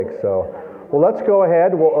So, well, let's go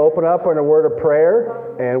ahead. We'll open up in a word of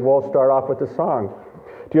prayer, and we'll start off with the song.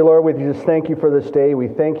 Dear Lord, we just thank you for this day. We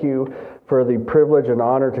thank you for the privilege and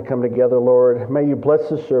honor to come together, Lord. May you bless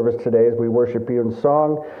this service today as we worship you in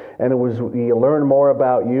song, and as we learn more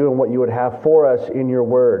about you and what you would have for us in your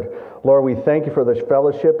word. Lord, we thank you for this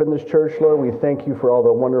fellowship in this church, Lord. We thank you for all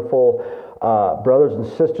the wonderful brothers and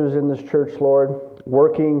sisters in this church, Lord,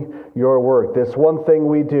 working your work. This one thing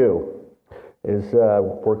we do is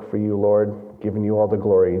work for you, Lord, giving you all the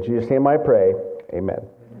glory. In Jesus' name I pray, amen.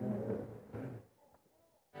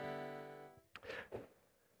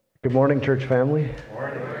 Good morning, church family.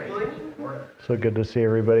 Morning. So good to see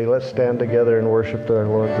everybody. Let's stand together and worship our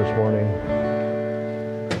Lord this morning.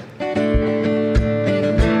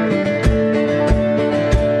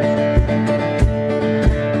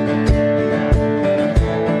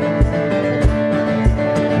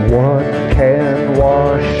 What can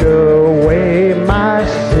wash away my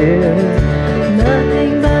sin?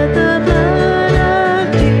 Nothing but the blood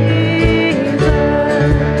of Jesus.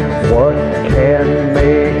 What can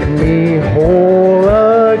make me whole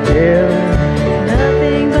again?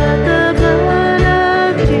 Nothing but the blood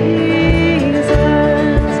of Jesus.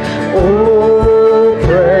 Oh,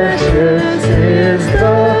 precious is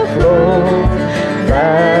the flow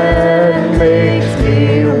that makes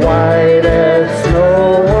me white as snow.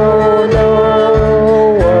 No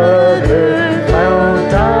other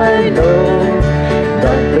fount I know,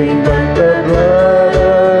 nothing but the blood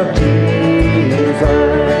of Jesus.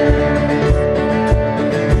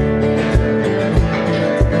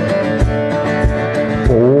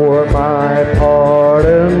 For my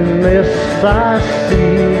pardon this I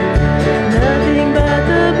see, Nothing but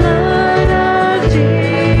the blood of Jesus.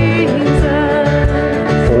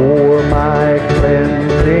 for my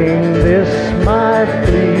cleansing this my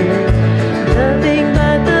plea. Nothing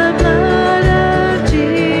but the blood of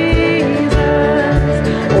Jesus.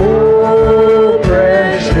 Oh,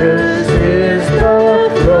 precious is the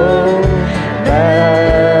flow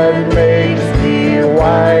that makes me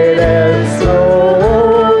white as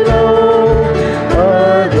snow. No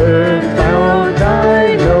other fount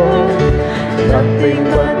I know, nothing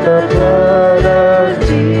but the blood of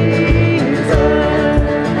Jesus.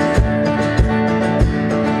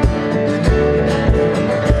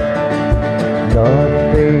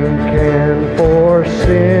 Nothing can for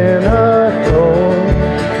sin atone.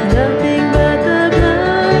 Nothing but the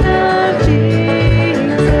blood of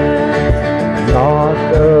Jesus. Not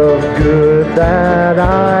of good that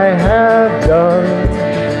I have done.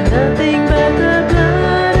 Nothing but the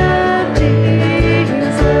blood of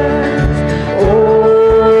Jesus.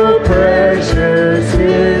 Oh, precious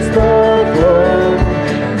is the flow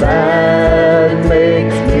that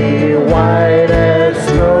makes me white as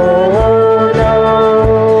snow. No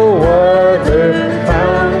other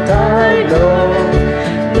fount I know,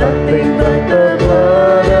 nothing but the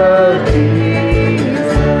blood of Jesus.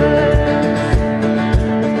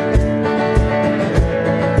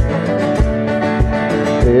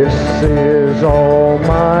 This is all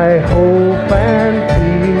my hope and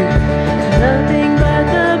peace. Nothing but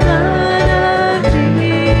the blood of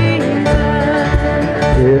Jesus.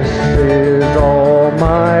 This is all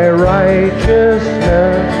my righteousness.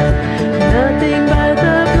 Nothing but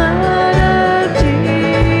the blood of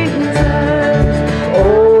Jesus.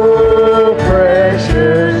 Oh,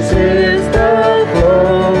 precious is the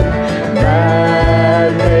flow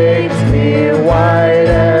that makes me white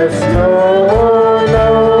as snow.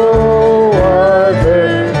 No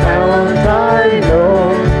other fount I know,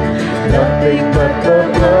 nothing but the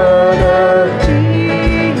blood of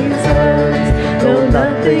Jesus. No,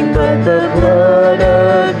 nothing but the blood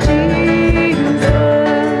of Jesus.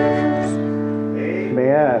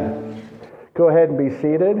 Man, go ahead and be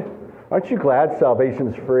seated. Aren't you glad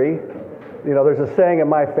salvation's free? You know, there's a saying in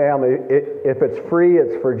my family, if it's free,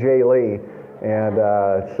 it's for Jay Lee. And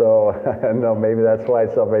so, no, maybe that's why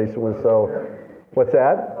salvation was so... What's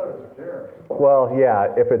that? Well,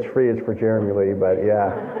 yeah, if it's free, it's for Jeremy Lee, but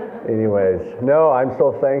yeah. Anyways, no, I'm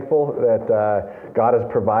so thankful that God has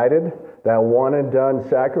provided that one and done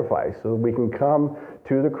sacrifice so that we can come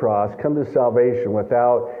to the cross, come to salvation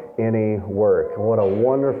without any work. What a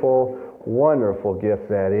wonderful, wonderful gift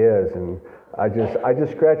that is. And I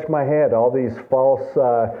just scratch my head, all these false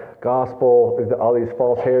gospel, all these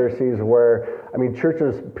false heresies where, I mean,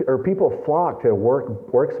 churches or people flock to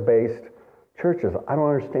works-based churches. I don't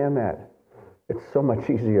understand that. It's so much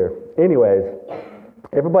easier. Anyways,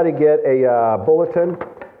 everybody get a bulletin.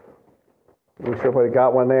 I'm sure everybody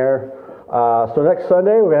got one there. So next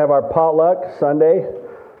Sunday, we're going to have our potluck Sunday.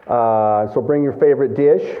 So bring your favorite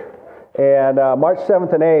dish. And March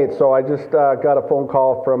 7th and 8th, so I just got a phone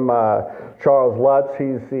call from Charles Lutz.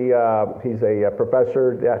 He's a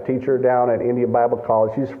professor, teacher down at Indian Bible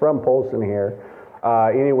College. He's from Polson here.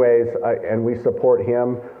 And we support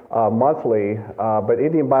him monthly. But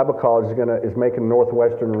Indian Bible College is making a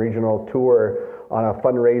Northwestern Regional tour on a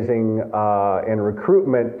fundraising and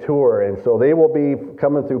recruitment tour. And so they will be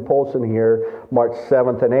coming through Polson here March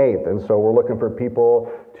 7th and 8th. And so we're looking for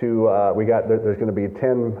people to, there's going to be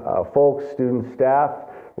 10 folks, students, staff.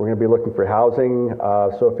 We're going to be looking for housing.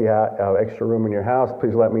 So if you have extra room in your house,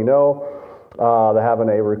 please let me know. They're having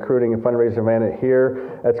a recruiting and fundraising event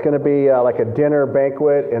here. It's going to be like a dinner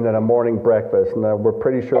banquet and then a morning breakfast. And we're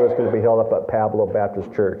pretty sure it's going to be held up at Pablo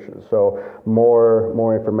Baptist Church. So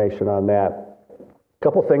more information on that. A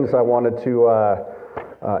couple things I wanted to,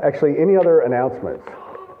 actually, any other announcements?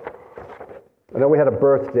 I know we had a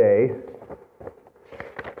birthday.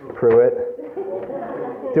 Pruitt.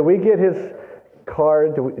 Did we get his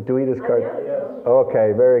card? Do we get his card? Yes.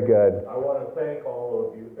 Okay, very good. I want to thank all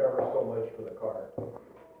of you ever so much for the card.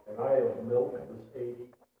 And I have milked this 80.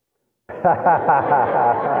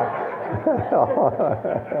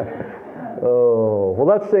 Oh, well,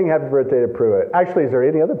 let's sing happy birthday to Pruitt. Actually, is there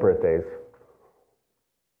any other birthdays?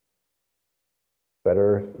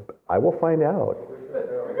 Better, I will find out.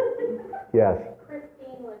 Yes.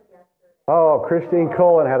 Christine was yesterday. Oh, Christine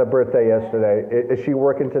Cullen had a birthday yesterday. Is she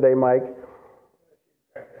working today, Mike?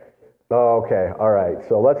 Oh, okay, all right.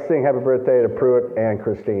 So let's sing happy birthday to Pruitt and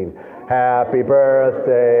Christine. Happy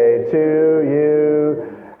birthday to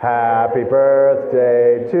you. Happy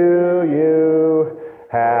birthday to you.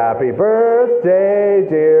 Happy birthday,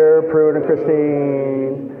 dear Pruitt and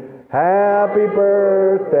Christine. Happy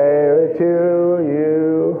birthday to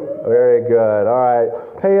you. Very good. All right.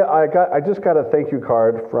 Hey, I just got a thank you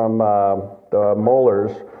card from the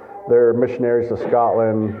Mollers. They're missionaries to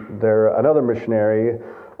Scotland. They're another missionary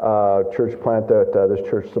church plant that this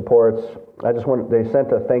church supports. They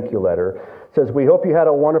sent a thank you letter. It says, "We hope you had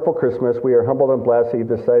a wonderful Christmas. We are humbled and blessed that you've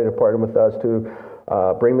decided to partner with us to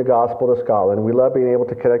bring the gospel to Scotland. We love being able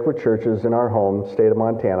to connect with churches in our home state of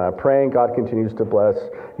Montana. Praying God continues to bless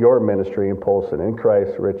your ministry in Polson. In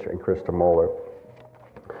Christ, Rich and Krista Moeller."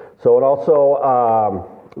 So, and also,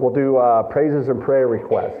 we'll do praises and prayer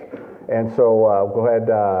requests. And so, go ahead.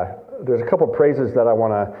 There's a couple of praises that I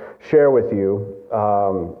want to share with you.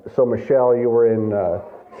 So, Michelle, you were in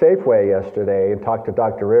Safeway yesterday and talked to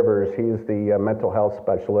Dr. Rivers. He's the mental health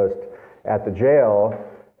specialist at the jail.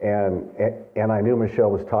 And I knew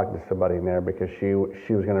Michelle was talking to somebody in there because she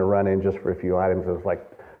was going to run in just for a few items. It was like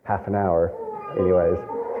half an hour, anyways.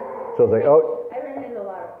 So I was like, oh. I ran into a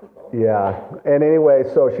lot of people. Yeah. And anyway,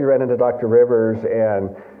 so she ran into Dr. Rivers,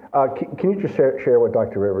 and can you just share what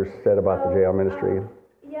Dr. Rivers said about the jail ministry?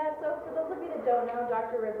 Yeah. So for those of you that don't know,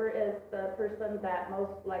 Dr. River is the person that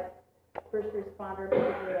most first responder,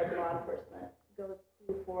 basically like law enforcement, goes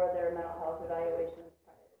to for their mental health evaluations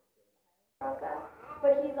prior to the process.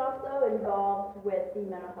 But he's also involved with the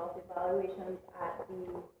mental health evaluations at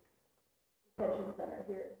the detention center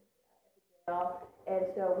here at the jail. And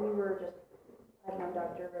so we were just, I've known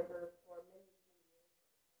Dr. River for many years.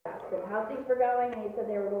 I asked him how things were going, and he said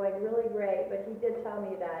they were going really great. But he did tell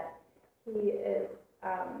me that he is,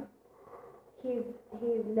 he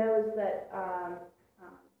knows that Jeremy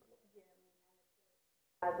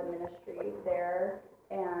has a ministry there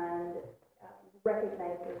and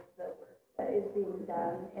recognizes the work that is being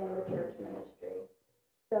done in the church ministry.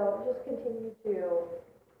 So just continue to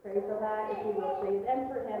pray for that, if you will, please. And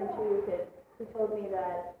for him, too, because he told me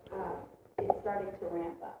that it's starting to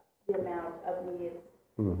ramp up the amount of needs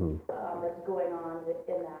that's going on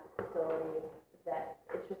in that facility, that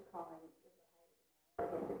it's just calling for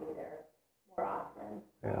him to be there more often.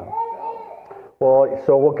 Yeah. Well,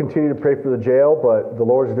 so we'll continue to pray for the jail, but the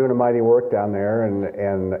Lord's doing a mighty work down there,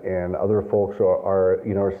 and other folks are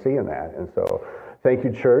seeing that, and so thank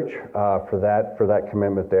you, church, for that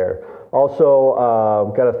commitment there. Also,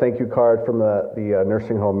 got a thank you card from the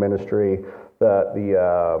nursing home ministry,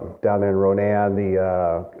 the down there in Ronan, the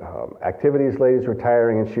activities lady's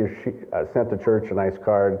retiring, and she sent the church a nice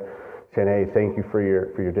card saying, "Hey, thank you for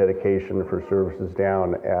your dedication for services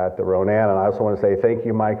down at the Ronan," and I also want to say thank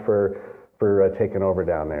you, Mike, for taking over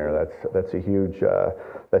down there. That's a huge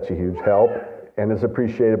help, and is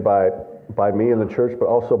appreciated by me and the church, but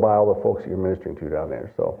also by all the folks that you're ministering to down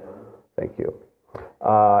there. So, thank you.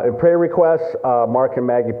 And prayer requests: Mark and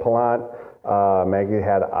Maggie Palant. Maggie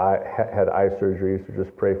had eye surgery, so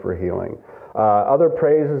just pray for healing. Other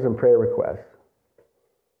praises and prayer requests.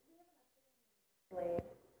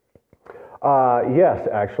 Yes,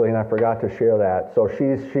 actually, and I forgot to share that. So she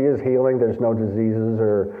is healing. There's no diseases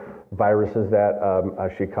or viruses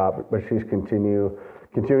that she caught, but she's continuing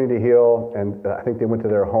to heal. And I think they went to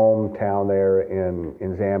their hometown there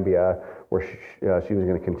in Zambia, where she was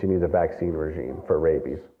going to continue the vaccine regime for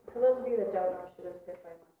rabies. For those of you that don't know, she was bit by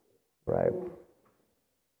monkeys. Right.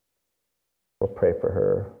 We'll pray for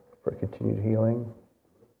her for continued healing.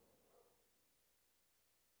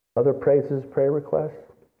 Other praises, prayer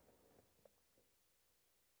requests?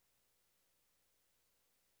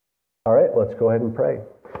 All right, let's go ahead and pray.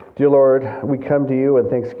 Dear Lord, we come to you in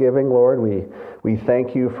thanksgiving, Lord. We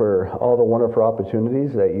thank you for all the wonderful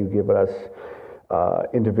opportunities that you give us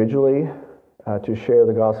individually to share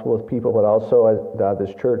the gospel with people, but also as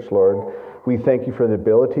this church, Lord. We thank you for the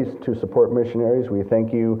ability to support missionaries. We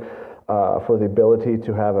thank you for the ability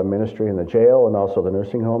to have a ministry in the jail and also the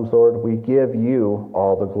nursing homes, Lord. We give you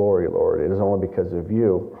all the glory, Lord. It is only because of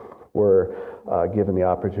you we're given the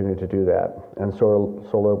opportunity to do that. And so,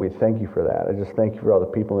 Lord, we thank you for that. I just thank you for all the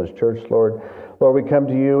people in this church, Lord. Lord, we come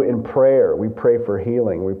to you in prayer. We pray for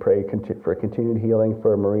healing. We pray for continued healing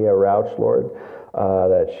for Maria Rauch, Lord,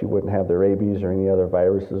 that she wouldn't have the rabies or any other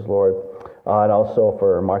viruses, Lord. And also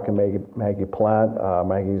for Mark and Maggie Plant.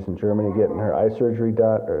 Maggie's in Germany getting her eye surgery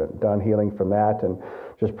done, healing from that. And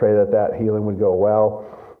just pray that healing would go well.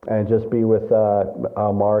 And just be with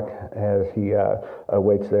Mark as he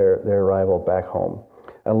awaits their arrival back home.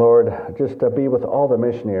 And Lord, just be with all the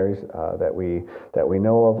missionaries that we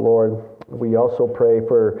know of, Lord. We also pray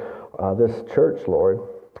for this church, Lord.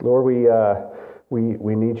 Lord,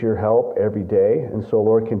 we need your help every day. And so,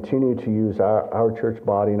 Lord, continue to use our church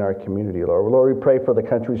body and our community, Lord. Lord, we pray for the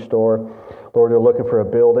country store. Lord, they're looking for a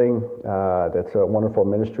building. That's a wonderful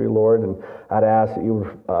ministry, Lord. And I'd ask that you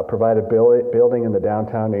would provide a building in the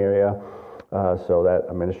downtown area so that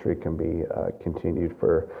a ministry can be continued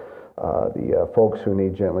for the folks who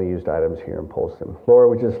need gently used items here in Polson. Lord,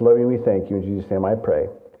 we just love you. We thank you. In Jesus' name I pray.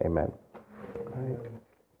 Amen. All right.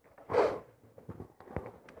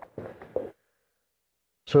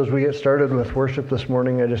 So as we get started with worship this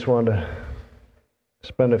morning, I just wanted to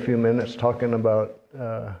spend a few minutes talking about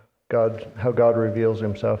how God reveals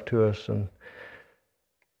himself to us. And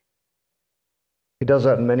he does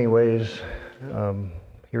that in many ways.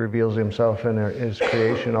 He reveals himself in his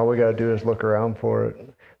creation. All we got to do is look around for it.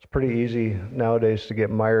 It's pretty easy nowadays to get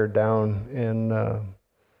mired down in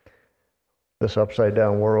this upside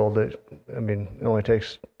down world. It only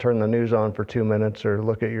takes turn the news on for 2 minutes or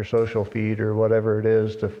look at your social feed or whatever it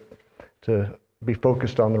is to be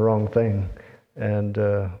focused on the wrong thing. And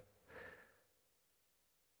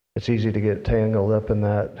it's easy to get tangled up in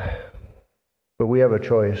that. But we have a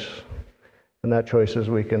choice. And that choice is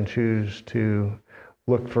we can choose to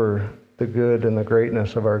look for the good and the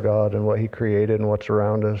greatness of our God and what he created and what's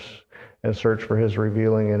around us and search for his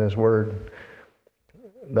revealing in his word.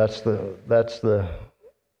 That's what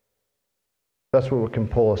can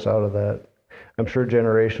pull us out of that. I'm sure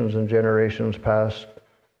generations and generations past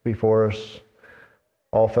before us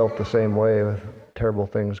all felt the same way with terrible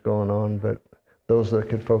things going on, but those that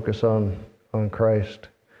could focus on Christ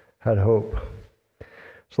had hope.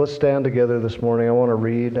 So let's stand together this morning. I want to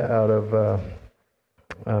read out of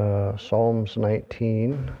Psalms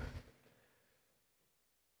 19.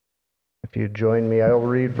 If you join me, I'll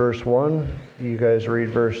read verse 1, you guys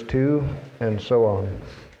read verse 2, and so on.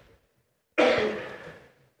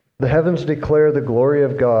 The heavens declare the glory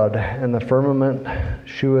of God, and the firmament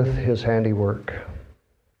sheweth his handiwork.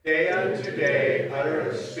 Day unto day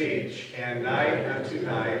uttereth speech, and night unto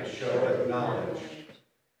night showeth knowledge.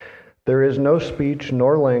 There is no speech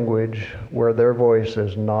nor language where their voice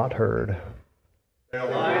is not heard. Their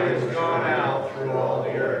line is gone out through all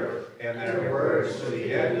the earth, and their words to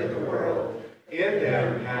the end of the world. In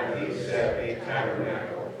them hath he set a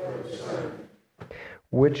tabernacle for the sun.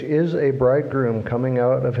 Which is a bridegroom coming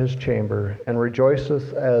out of his chamber, and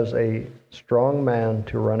rejoiceth as a strong man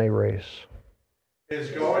to run a race. His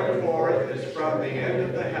going forth is from the end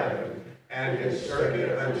of the heaven, and his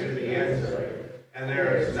circuit unto the ends of it, and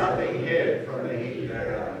there is nothing hid from the heat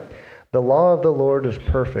thereof. The law of the Lord is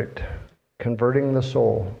perfect, converting the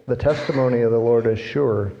soul. The testimony of the Lord is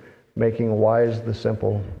sure, making wise the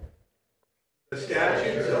simple. The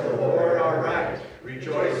statutes of the Lord are right,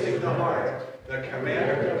 rejoicing the heart. The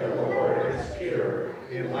commandment of the Lord is pure,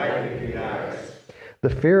 enlightening the eyes. The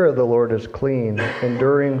fear of the Lord is clean,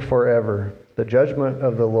 enduring forever. The judgment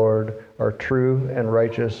of the Lord are true and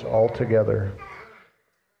righteous altogether.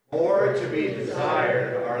 More to be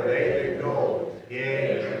desired are they than gold,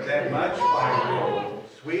 yea, than much fine gold,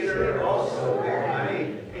 sweeter also than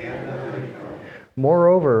honey and the honeycomb.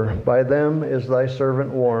 Moreover, by them is thy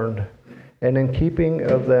servant warned, and in keeping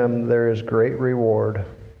of them there is great reward.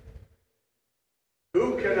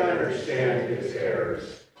 Who can understand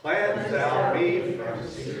Cleanse thou me from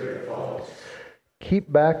secret faults.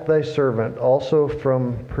 Keep back thy servant also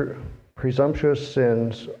from presumptuous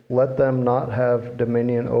sins. Let them not have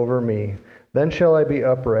dominion over me. Then shall I be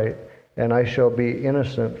upright, and I shall be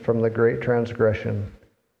innocent from the great transgression.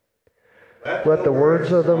 Let the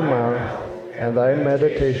words of the mouth and thy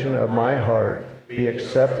meditation of my heart be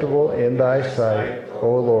acceptable in thy sight,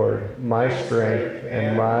 O Lord, my strength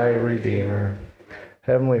and my Redeemer.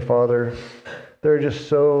 Heavenly Father, there are just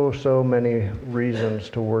so many reasons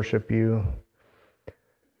to worship you.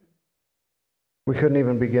 We couldn't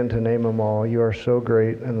even begin to name them all. You are so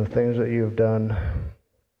great, and the things that you have done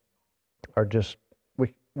are just,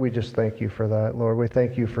 we just thank you for that, Lord. We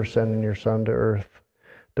thank you for sending your Son to earth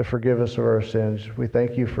to forgive us of our sins. We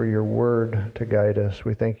thank you for your word to guide us.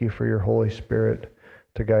 We thank you for your Holy Spirit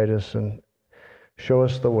to guide us and show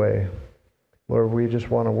us the way. Lord, we just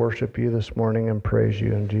want to worship you this morning and praise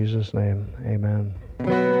you in Jesus' name. Amen.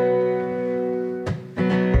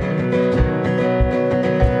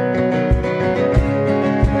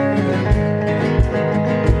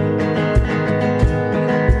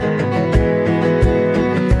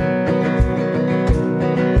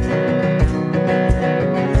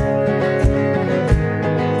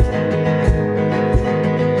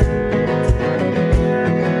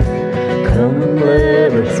 Come,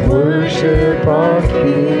 let us worship our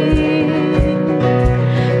King.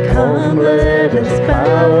 Come, let us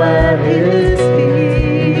bow at His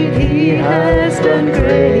feet. He has done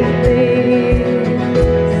great things.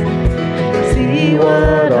 See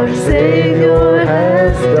what our Savior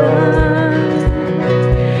has done.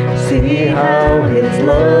 See how His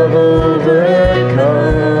love overcomes.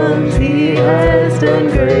 He has done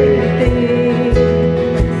great things.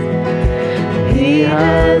 He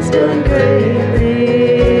has done great things.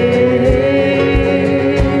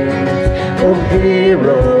 Oh,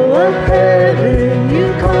 hero of heaven,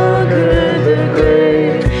 you conquer the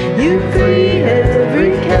grave. You free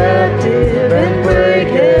every captive and break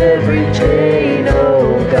every chain.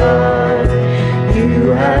 Oh God, you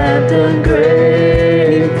have done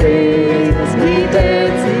great things. We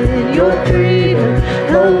dance in your freedom,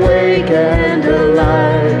 awake and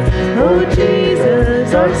alive. Oh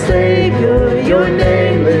Jesus, our Savior, your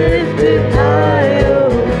name lifted high. Oh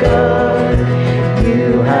God,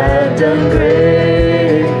 you have done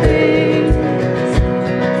great things.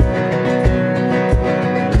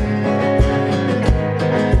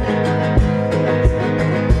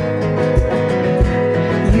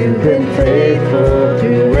 You've been faithful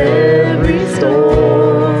through every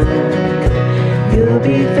storm. You'll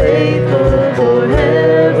be faithful forevermore.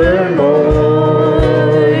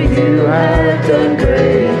 You have done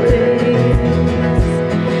great things.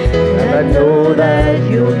 I know that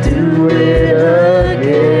you'll do it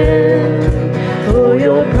again. For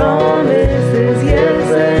your promise is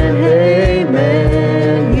yes and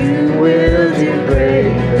amen. You will do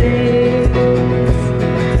great things.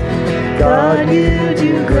 God, you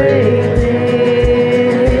do great things.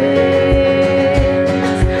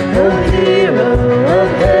 Oh, hero of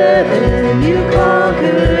heaven, you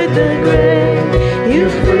conquered the grave. You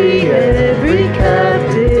free every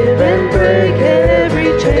captive and break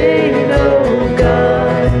every chain. Oh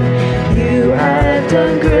God, you have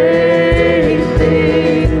done great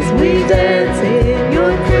things. We dance in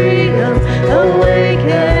your freedom, awake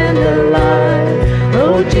and alive.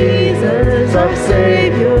 Oh Jesus, our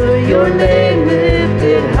Savior, your name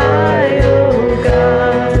lifted high. Oh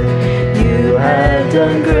God, you have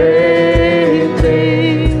done great things.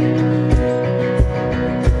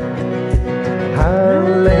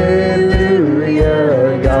 Hallelujah,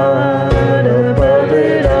 God above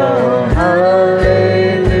it all. Hallelujah,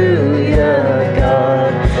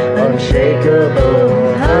 God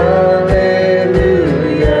unshakable. Hallelujah,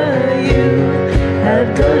 you have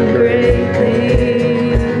done great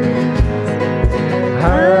things.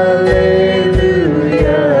 Hallelujah,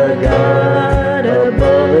 God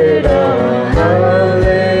above it all.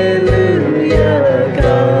 Hallelujah,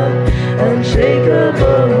 God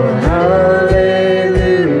unshakable.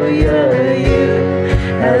 Hallelujah, you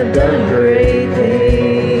have done great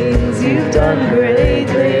things. You've done great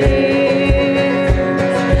things.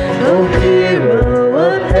 Oh, hero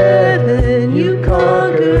of heaven, you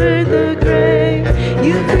conquered the grave.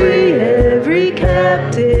 You free every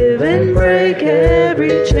captive and break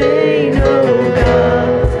every chain. Oh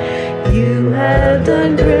God, you have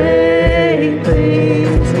done great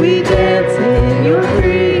things. We dance in your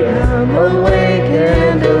freedom, awake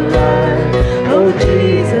and alive. Oh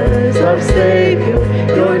Jesus, our Savior,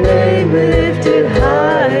 your name lifted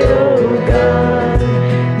high. Oh God,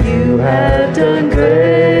 you have done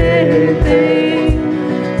great things.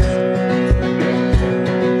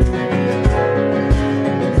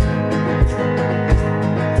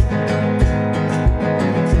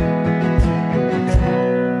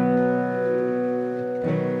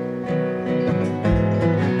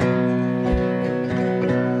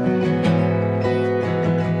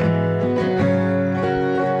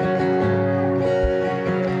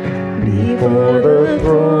 before the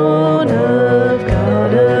throne of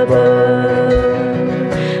God above.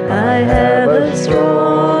 I have a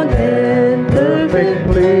strong and perfect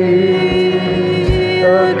plea,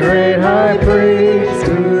 a great high priest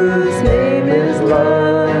whose name is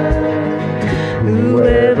love,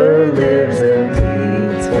 whoever lives and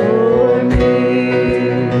pleads for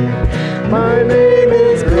me. My name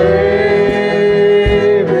is graven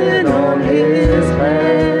on his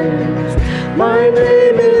hands. My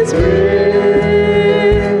name is written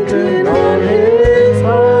on his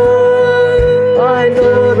heart. I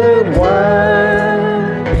know that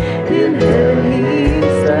while in heaven he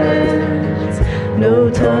stands, no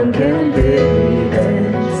tongue can bid me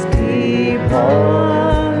thence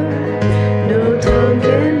depart. No tongue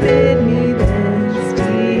can bid me thence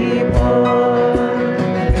depart.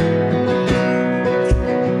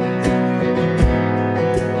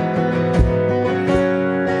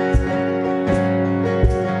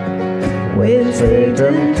 When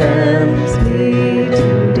Satan tempts me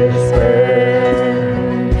to despair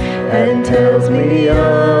and tells me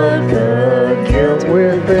of the guilt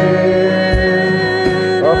within,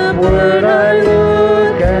 upward I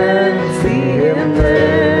look and see him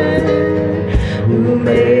there, who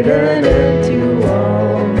made an end to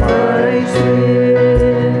all my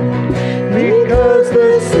sin. Because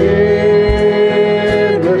the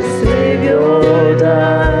sinless Savior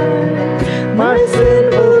died, my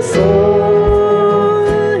sinful soul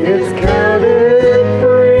is counted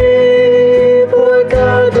free. For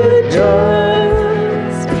God the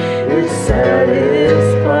just is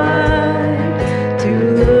satisfied to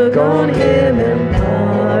look on him and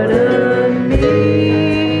pardon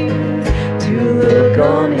me, to look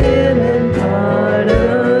on him and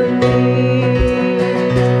pardon me.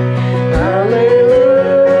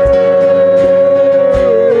 Hallelujah,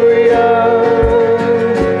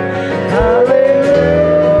 hallelujah,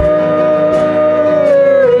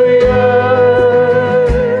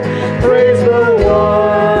 praise the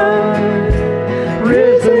one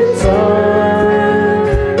risen Son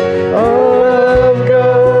of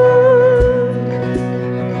God.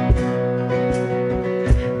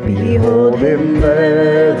 Behold him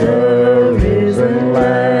there, the risen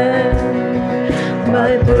Lamb,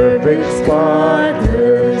 my perfect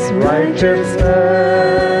spotless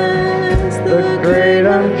righteousness, the great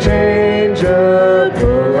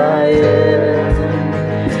unchangeable I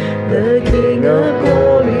am, the King of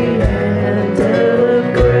glory and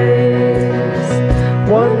of grace.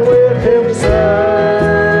 One with himself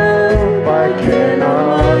I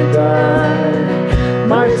cannot die,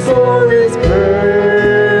 my soul is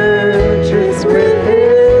purchased with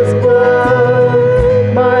his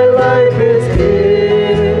blood, my life is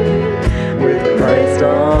hid with Christ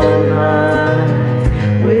on high,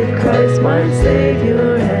 with Christ my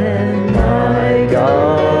Savior and my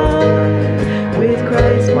God, with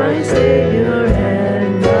Christ my Savior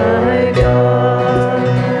and my God.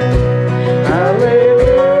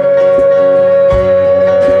 Hallelujah,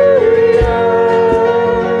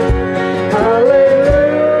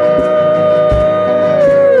 hallelujah,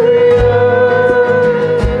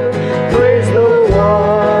 praise the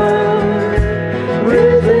one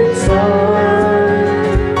risen Son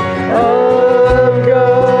of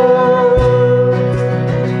God.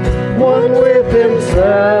 One with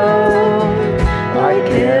himself I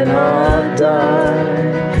cannot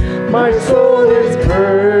die, my soul is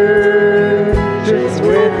purchased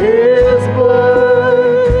with his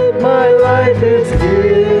blood, my life is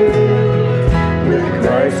hid with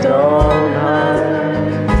Christ on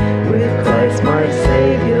high, with Christ my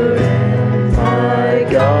Savior and my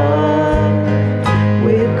God,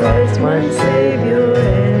 with Christ my Savior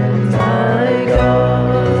and my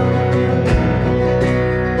God.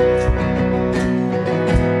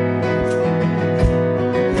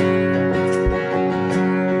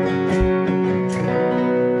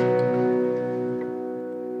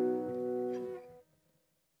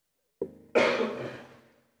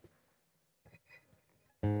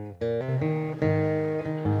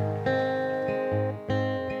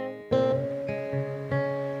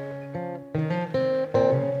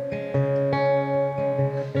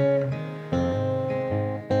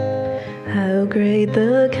 How great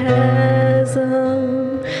the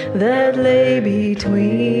chasm that lay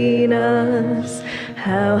between us,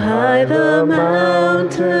 how high the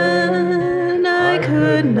mountain I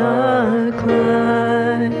could not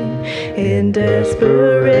climb. In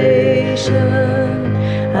desperation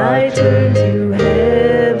I turned to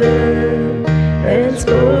heaven and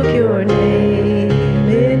spoke your name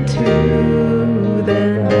into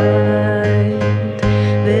the night.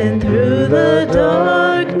 Then through the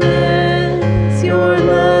darkness your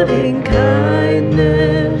loving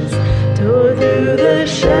kindness told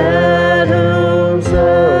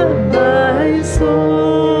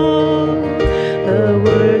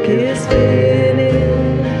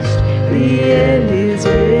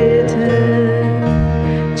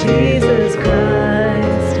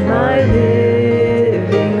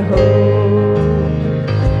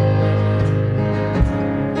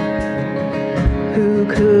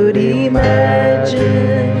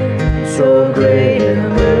so great a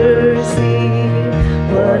mercy.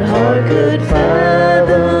 What heart could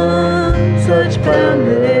fathom such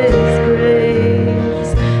boundless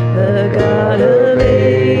grace? The God of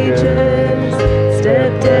ages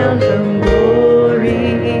stepped down from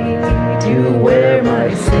glory to wear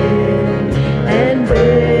my sin and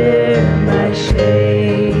bear my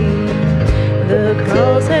shame. The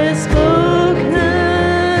cross has spoken,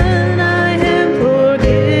 I am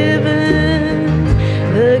forgiven.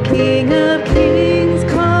 The King of Kings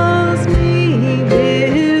calls me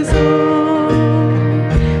his own.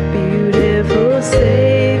 Beautiful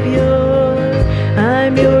Savior,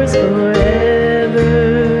 I'm yours forever.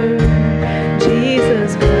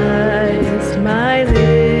 Jesus Christ, my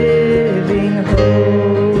living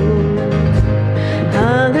hope.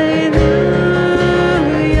 Hallelujah,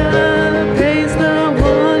 praise the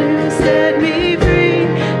one who set me free.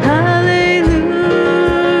 Hallelujah,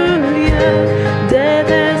 death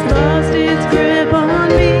has lost its grip on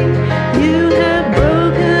me. You have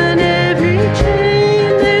broken every chain.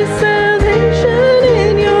 There's salvation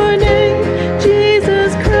in your name,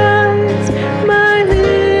 Jesus Christ, my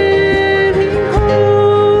living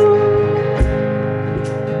hope.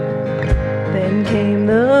 Then came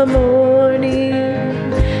the morning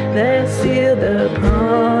that sealed the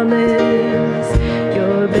promise.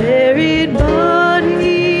 Your buried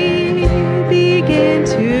body began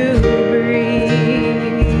to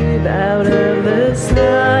breathe out of the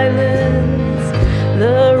silence.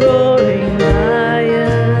 The roaring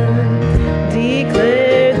lion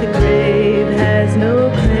declared the grave has no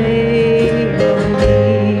claim on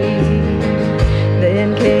me.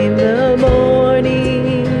 Then came the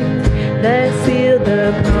morning that sealed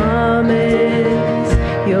the promise.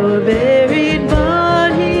 Your buried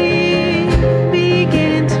body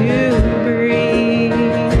began to breathe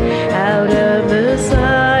out of the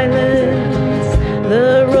silence.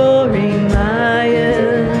 The roaring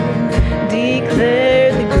lion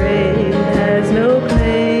declared the grave has no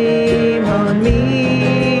claim on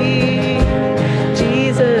me.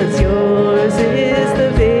 Jesus, yours is the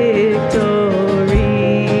victory.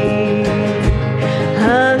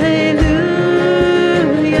 Hallelujah,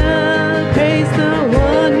 praise the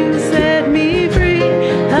one who set me free.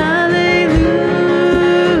 Hallelujah,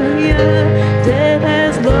 death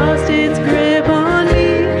has lost its grip on me.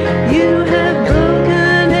 You have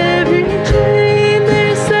broken every chain.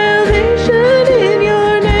 There's salvation in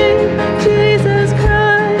your name, Jesus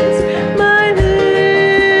Christ, my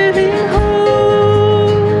living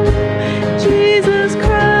hope. Jesus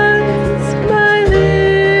Christ, my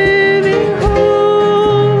living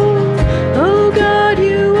hope. Oh God,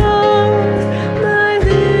 you are my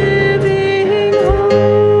living hope.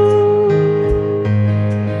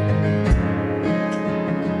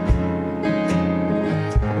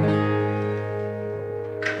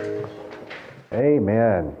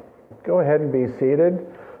 Amen. Go ahead and be seated.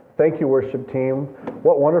 Thank you, worship team.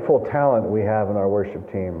 What wonderful talent we have in our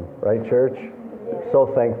worship team, right, church? So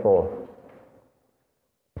thankful.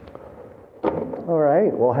 All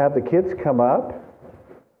right, we'll have the kids come up,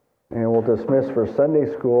 and we'll dismiss for Sunday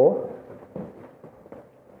school.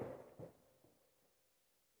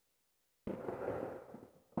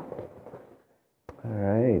 All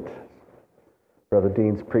right. Brother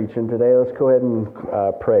Dean's preaching today. Let's go ahead and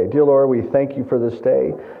pray. Dear Lord, we thank you for this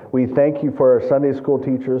day. We thank you for our Sunday school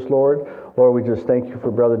teachers, Lord. Lord, we just thank you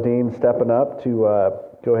for Brother Dean stepping up to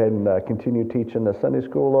go ahead and continue teaching the Sunday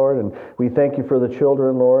school, Lord. And we thank you for the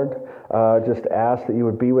children, Lord. Just ask that you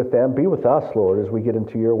would be with them. Be with us, Lord, as we get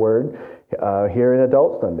into your word here in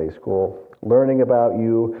Adult Sunday School, learning about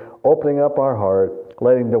you, opening up our heart,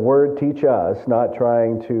 letting the word teach us, not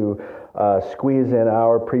trying to squeeze in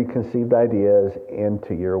our preconceived ideas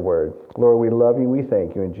into your word. Lord, we love you. We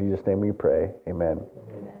thank you. In Jesus' name we pray. Amen.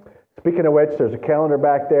 Speaking of which, there's a calendar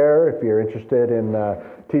back there. If you're interested in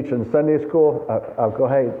teaching Sunday school, go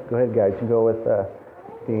ahead, guys. You go with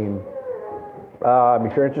Dean.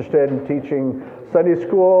 If you're interested in teaching Sunday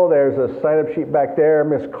school, there's a sign-up sheet back there.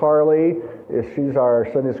 Miss Carly, she's our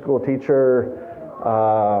Sunday school teacher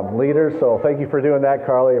leader. So thank you for doing that,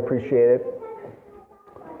 Carly. Appreciate it.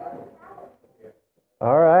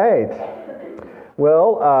 All right.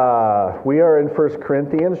 Well, we are in 1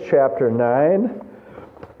 Corinthians chapter 9.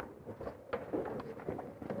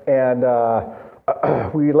 And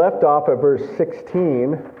we left off at verse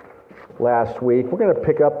 16 last week. We're going to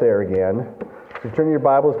pick up there again. So turn your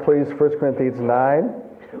Bibles, please, 1 Corinthians 9.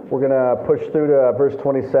 We're going to push through to verse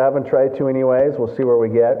 27. Try to anyways. We'll see where we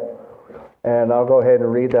get. And I'll go ahead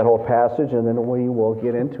and read that whole passage, and then we will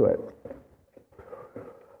get into it.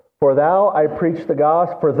 For though I preach the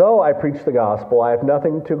gospel, I have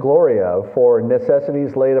nothing to glory of, for necessity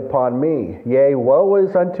is laid upon me. Yea, woe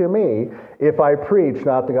is unto me if I preach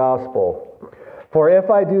not the gospel. For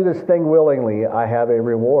if I do this thing willingly, I have a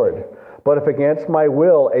reward. But if against my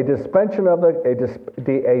will, a dispensation of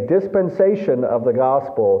the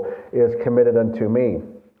gospel is committed unto me.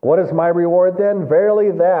 What is my reward then?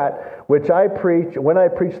 Verily that which I preach, when I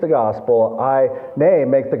preach the gospel, I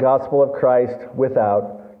make the gospel of Christ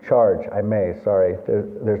without charge.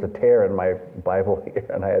 There's a tear in my Bible here,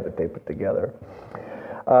 and I had to tape it together.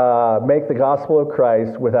 Make the gospel of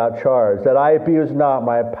Christ without charge, that I abuse not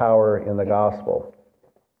my power in the gospel.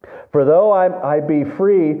 For though I be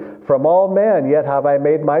free from all men, yet have I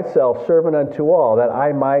made myself servant unto all, that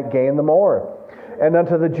I might gain the more. And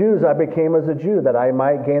unto the Jews I became as a Jew, that I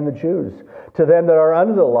might gain the Jews. To them that are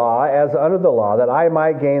under the law, as under the law, that I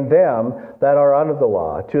might gain them that are under the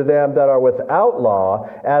law. To them that are without law,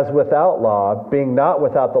 as without law, being not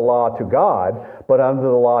without the law to God, but under the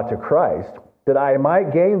law to Christ, that I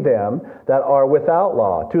might gain them that are without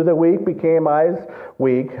law. To the weak became I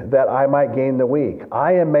weak, that I might gain the weak.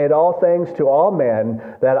 I am made all things to all men,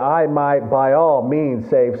 that I might by all means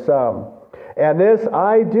save some. And this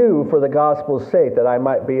I do for the gospel's sake, that I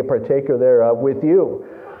might be a partaker thereof with you.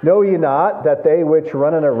 Know ye not that they which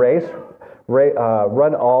run in a race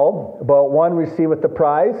run all, but one receiveth the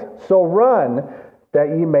prize? So run that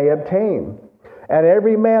ye may obtain. And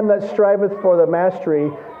every man that striveth for the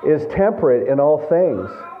mastery is temperate in all things.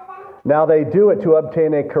 Now they do it to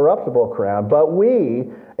obtain a corruptible crown, but we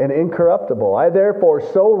an incorruptible. I therefore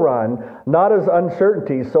so run, not as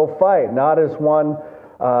uncertainty, so fight, not as one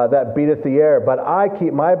that beateth the air, but I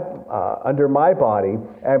keep my under my body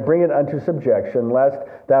and bring it unto subjection, lest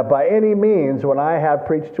that by any means, when I have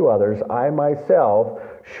preached to others, I myself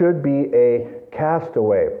should be a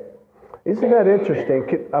castaway. Isn't that interesting?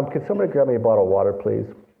 Can somebody grab me a bottle of water, please?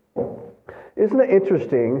 Isn't it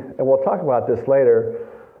interesting, and we'll talk about this later,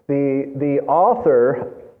 the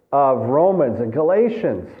author of Romans and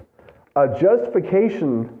Galatians,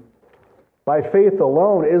 justification by faith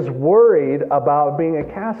alone, is worried about being a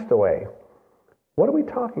castaway. What are we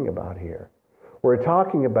talking about here? We're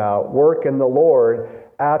talking about work in the Lord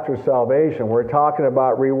after salvation. We're talking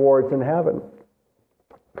about rewards in heaven.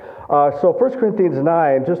 So 1 Corinthians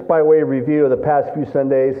 9, just by way of review of the past few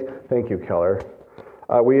Sundays, thank you, Keller,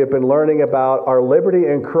 we have been learning about our liberty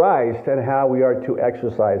in Christ and how we are to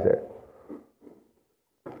exercise it.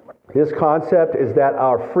 His concept is that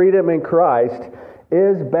our freedom in Christ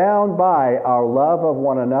is bound by our love of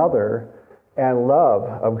one another and love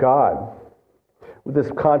of God. This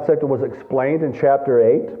concept was explained in chapter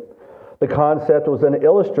 8. The concept was then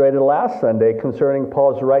illustrated last Sunday concerning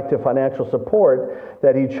Paul's right to financial support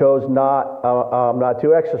that he chose not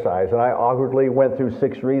to exercise. And I awkwardly went through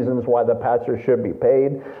 6 reasons why the pastor should be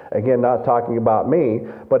paid. Again, not talking about me,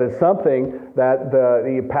 but it's something that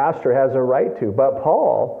the pastor has a right to. But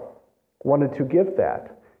Paul wanted to give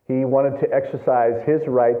that. He wanted to exercise his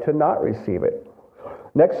right to not receive it.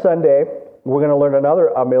 Next Sunday, we're going to learn another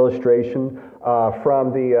illustration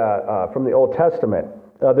from the Old Testament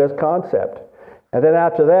of this concept. And then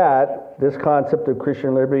after that, this concept of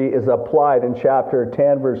Christian liberty is applied in chapter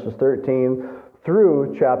 10, verses 13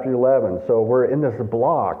 through chapter 11. So we're in this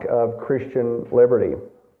block of Christian liberty.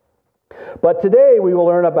 But today we will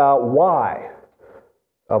learn about why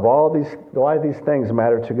these things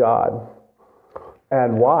matter to God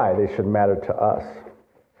and why they should matter to us.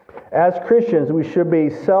 As Christians, we should be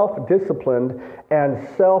self-disciplined and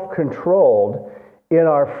self-controlled in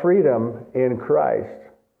our freedom in Christ.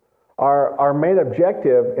 Our main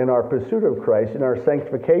objective in our pursuit of Christ, in our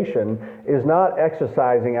sanctification, is not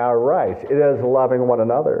exercising our rights. It is loving one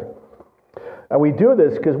another. And we do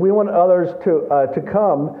this because we want others to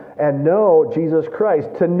come and know Jesus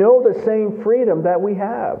Christ, to know the same freedom that we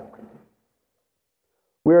have.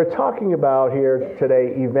 We are talking about here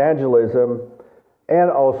today evangelism and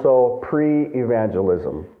also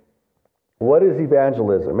pre-evangelism. What is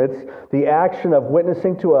evangelism? It's the action of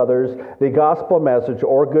witnessing to others the gospel message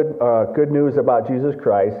or good news about Jesus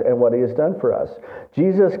Christ and what He has done for us.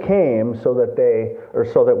 Jesus came so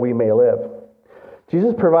that we may live.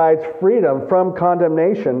 Jesus provides freedom from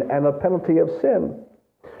condemnation and the penalty of sin.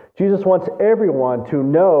 Jesus wants everyone to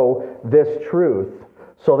know this truth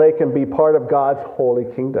so they can be part of God's holy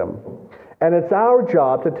kingdom. And it's our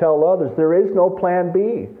job to tell others there is no plan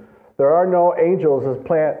B. There are no angels as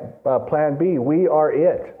plan B. We are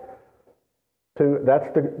it.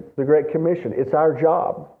 That's the Great Commission. It's our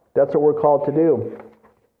job. That's what we're called to do.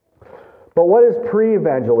 But what is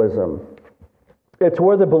pre-evangelism? It's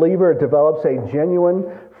where the believer develops a genuine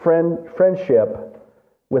friendship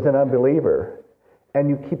with an unbeliever, and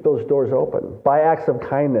you keep those doors open by acts of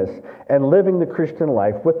kindness and living the Christian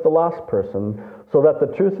life with the lost person so that the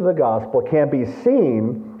truth of the gospel can be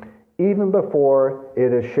seen even before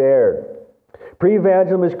it is shared.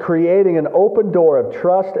 Pre-evangelism is creating an open door of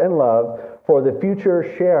trust and love for the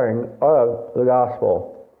future sharing of the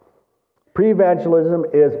gospel. Pre-evangelism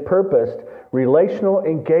is purposed relational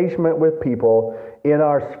engagement with people in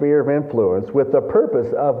our sphere of influence with the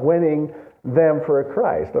purpose of winning them for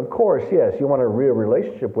Christ. Of course, yes, you want a real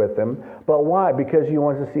relationship with them, but why? Because you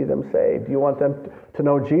want to see them saved. You want them to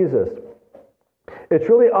know Jesus. It's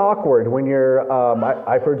really awkward when you're,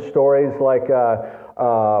 I've heard stories like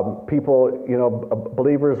people,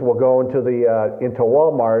 believers will go into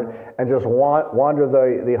Walmart and just wander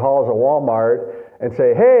the halls of Walmart and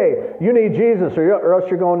say, hey, you need Jesus or else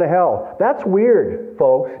you're going to hell. That's weird,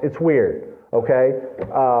 folks. It's weird. Okay?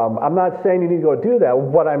 I'm not saying you need to go do that.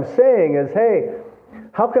 What I'm saying is, hey,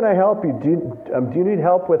 how can I help you? Do you need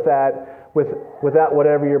help with that, with that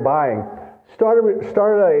whatever you're buying? Start a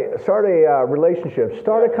relationship.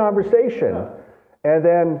 Start a conversation. And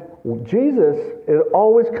then Jesus, it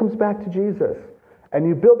always comes back to Jesus. And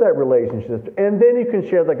you build that relationship. And then you can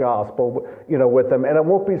share the gospel, with them. And it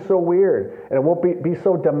won't be so weird. And it won't be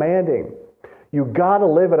so demanding. You've got to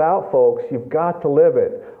live it out, folks. You've got to live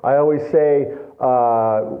it. I always say,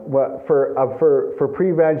 for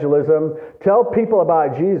pre-evangelism, tell people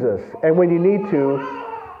about Jesus. And when you need to,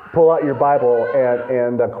 pull out your Bible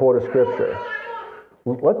and quote a scripture.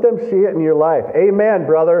 Let them see it in your life. Amen,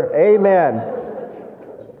 brother. Amen.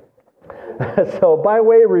 So, by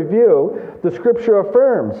way of review, the scripture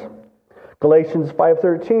affirms Galatians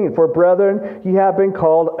 5:13, for brethren, ye have been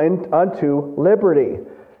called unto liberty.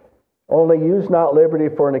 Only use not liberty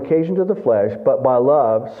for an occasion to the flesh, but by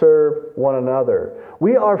love serve one another.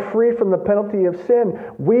 We are free from the penalty of sin.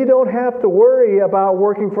 We don't have to worry about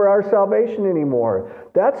working for our salvation anymore.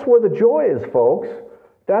 That's where the joy is, folks.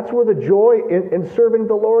 That's where the joy in serving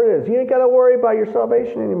the Lord is. You ain't got to worry about your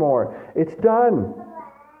salvation anymore. It's done.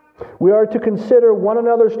 We are to consider one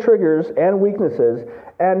another's triggers and weaknesses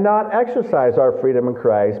and not exercise our freedom in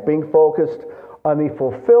Christ, being focused on the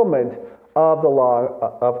fulfillment of the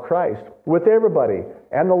law of Christ with everybody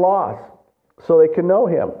and the lost so they can know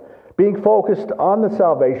Him, being focused on the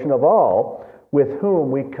salvation of all with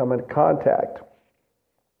whom we come in contact.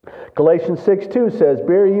 Galatians 6:2 says,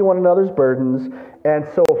 bear ye one another's burdens and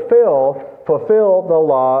so fulfill the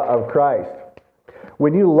law of Christ.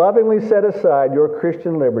 When you lovingly set aside your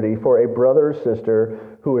Christian liberty for a brother or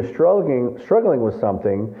sister who is struggling with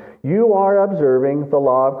something, you are observing the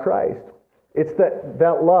law of Christ. It's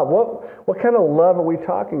that love. What kind of love are we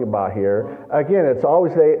talking about here? Again, it's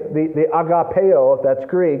always the agapeo, that's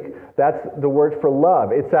Greek, that's the word for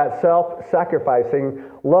love. It's that self-sacrificing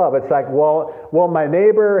love. It's like, well, my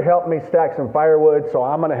neighbor helped me stack some firewood, so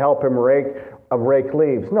I'm going to help him rake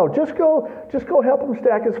leaves. No, just go help him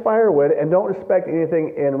stack his firewood and don't expect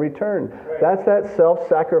anything in return. Right. That's that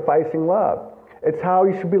self-sacrificing love. It's how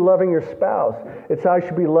you should be loving your spouse. It's how you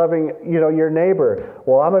should be loving, your neighbor.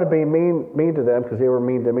 Well, I'm going to be mean to them because they were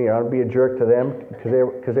mean to me. Or I'm going to be a jerk to them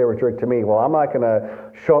because they were a jerk to me. Well, I'm not going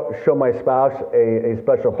to show my spouse a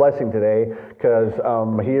special blessing today because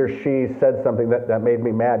he or she said something that made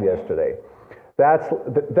me mad yesterday. That's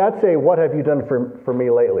a what have you done for me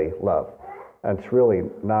lately love. And it's really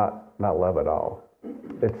not love at all.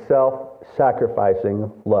 It's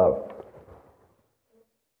self-sacrificing love.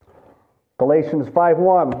 Galatians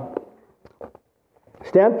 5:1.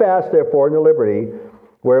 Stand fast, therefore, in the liberty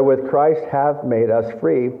wherewith Christ hath made us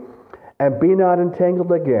free, and be not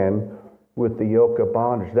entangled again with the yoke of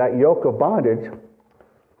bondage. That yoke of bondage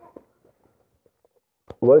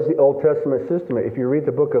was the Old Testament system. If you read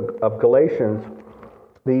the book of Galatians,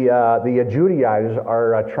 the Judaizers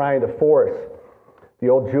are trying to force the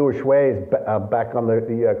old Jewish ways back on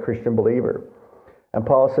the Christian believer. And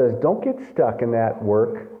Paul says, don't get stuck in that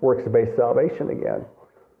works-based salvation again.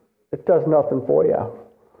 It does nothing for you.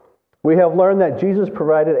 We have learned that Jesus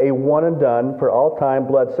provided a one-and-done, for all-time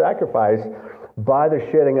blood sacrifice by the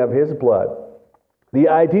shedding of His blood. The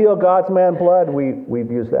ideal God's man blood, we've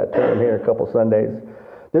used that term here a couple Sundays.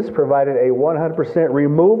 This provided a 100%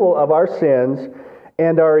 removal of our sins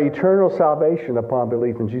and our eternal salvation upon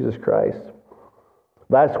belief in Jesus Christ.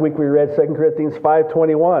 Last week we read 2 Corinthians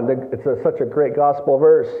 5:21. It's such a great gospel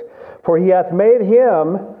verse. For He hath made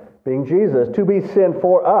Him, being Jesus, to be sin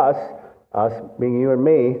for us being you and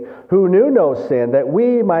me, who knew no sin, that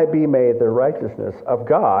we might be made the righteousness of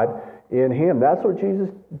God in Him. That's what Jesus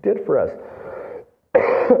did for us.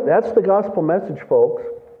 That's the gospel message, folks.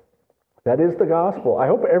 That is the gospel. I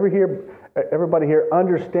hope everybody here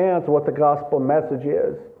understands what the gospel message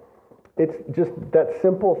is. It's just that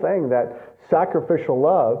simple thing, that sacrificial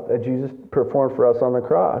love that Jesus performed for us on the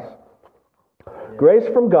cross. Grace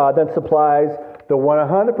from God then supplies the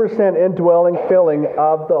 100% indwelling filling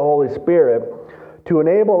of the Holy Spirit to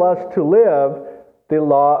enable us to live the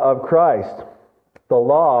law of Christ, the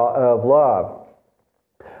law of love.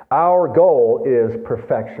 Our goal is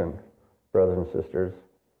perfection, brothers and sisters.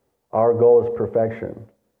 Our goal is perfection.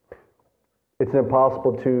 It's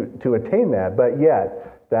impossible to attain that, but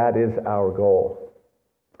yet that is our goal.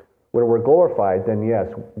 When we're glorified, then yes,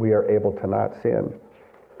 we are able to not sin.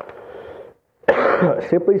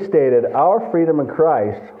 Simply stated, our freedom in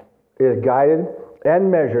Christ is guided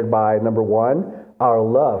and measured by, number one, our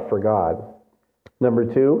love for God. Number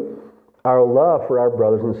two, our love for our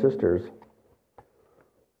brothers and sisters.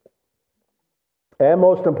 And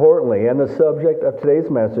most importantly, and the subject of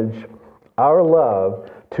today's message, our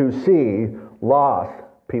love to see lost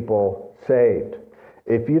people saved.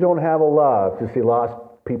 If you don't have a love to see lost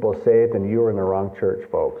people saved, then you're in the wrong church,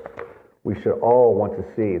 folks. We should all want to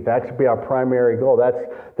see. That should be our primary goal.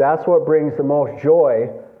 That's what brings the most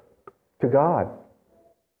joy to God.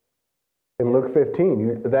 In Luke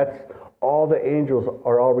 15, that's all the angels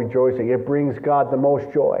are all rejoicing. It brings God the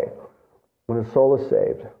most joy when a soul is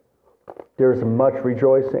saved. There's much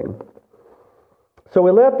rejoicing. So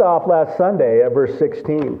we left off last Sunday at verse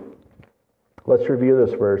 16. Let's review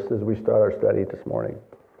this verse as we start our study this morning.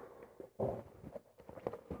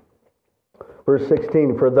 Verse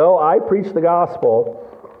 16, for though I preach the gospel,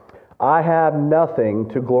 I have nothing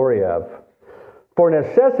to glory of. For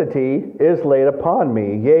necessity is laid upon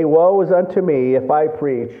me. Yea, woe is unto me if I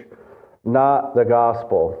preach not the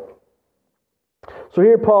gospel. So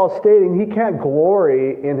here Paul's stating he can't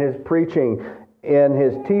glory in his preaching, in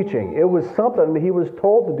his teaching. It was something that he was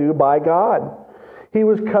told to do by God. He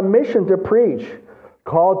was commissioned to preach,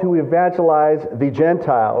 called to evangelize the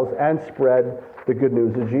Gentiles and spread the good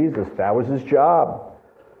news of Jesus. That was his job.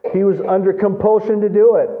 He was under compulsion to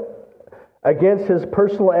do it. Against his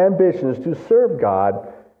personal ambitions to serve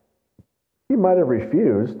God, he might have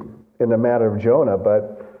refused in the matter of Jonah,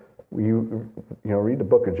 but you read the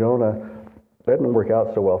book of Jonah, that didn't work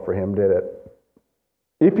out so well for him, did it?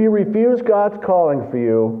 If you refuse God's calling for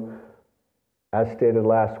you, as stated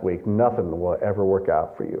last week, nothing will ever work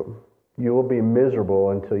out for you. You will be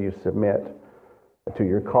miserable until you submit to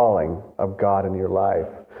your calling of God in your life.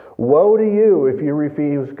 Woe to you if you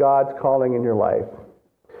refuse God's calling in your life.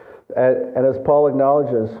 And as Paul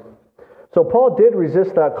acknowledges, so Paul did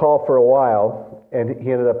resist that call for a while, and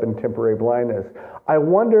he ended up in temporary blindness. I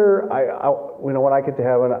wonder, when I get to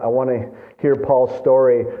heaven, I want to hear Paul's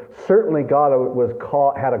story. Certainly God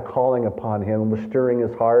had a calling upon him, was stirring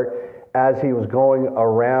his heart as he was going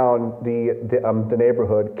around the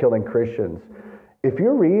neighborhood killing Christians. If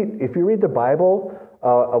you read the Bible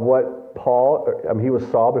of what Paul, he was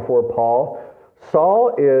Saul before Paul.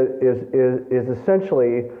 Saul is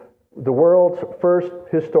essentially the world's first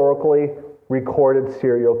historically recorded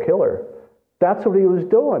serial killer. That's what he was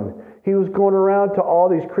doing. He was going around to all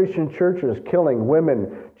these Christian churches, killing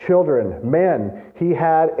women, children, men. He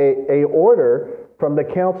had a order from the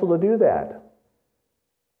council to do that.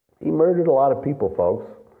 He murdered a lot of people, folks.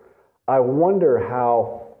 I wonder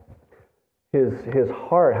how his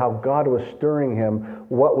heart, how God was stirring him,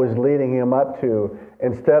 what was leading him up to.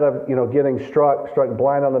 Instead of getting struck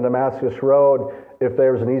blind on the Damascus Road, if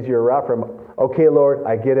there was an easier route for him, okay, Lord,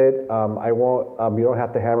 I get it. I won't. You don't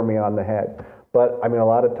have to hammer me on the head. But a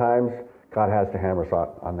lot of times God has to hammer us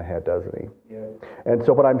on the head, doesn't He? Yeah. And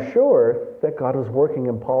so, but I'm sure that God was working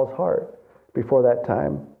in Paul's heart before that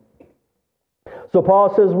time. So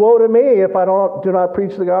Paul says, "Woe to me if I do not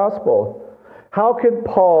preach the gospel." How could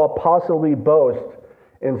Paul possibly boast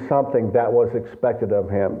in something that was expected of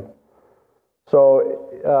him? So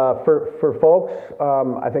for folks,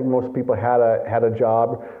 I think most people had a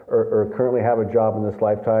job or currently have a job in this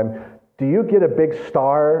lifetime. Do you get a big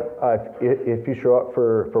star if you show up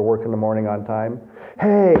for work in the morning on time?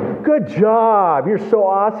 Hey, good job! You're so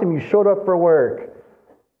awesome. You showed up for work.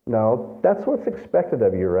 No, that's what's expected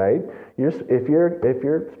of you, right? If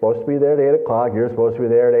you're supposed to be there at 8 o'clock, you're supposed to be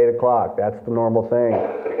there at 8 o'clock. That's the normal thing.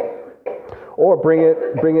 Or bring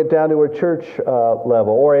it down to a church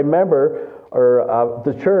level, or a member or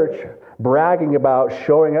the church bragging about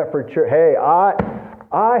showing up for church. Hey,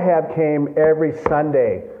 I have came every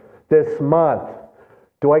Sunday this month.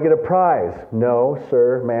 Do I get a prize? No,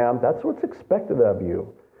 sir, ma'am. That's what's expected of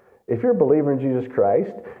you. If you're a believer in Jesus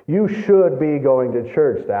Christ, you should be going to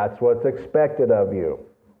church. That's what's expected of you.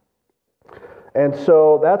 And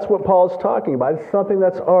so that's what Paul's talking about. It's something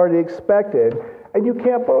that's already expected. and you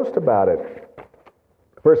can't boast about it.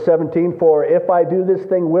 Verse 17, for if I do this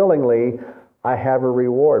thing willingly, I have a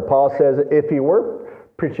reward. Paul says if he were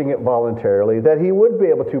preaching it voluntarily, that he would be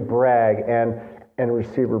able to brag and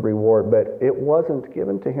receive a reward, but it wasn't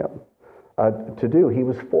given to him to do. He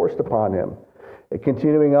was forced upon him.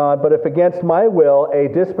 Continuing on, but if against my will, a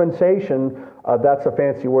dispensation, that's a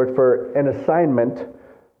fancy word for an assignment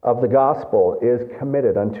of the gospel, is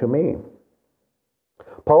committed unto me.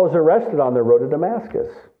 Paul was arrested on the road to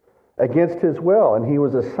Damascus against his will, and he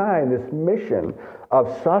was assigned this mission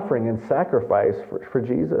of suffering and sacrifice for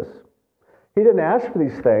Jesus. He didn't ask for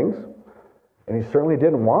these things, and he certainly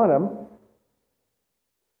didn't want them.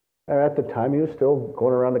 And at the time, he was still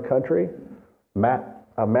going around the country, mass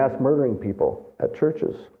murdering people at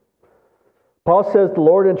churches. Paul says the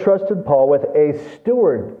Lord entrusted Paul with a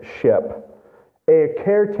stewardship, a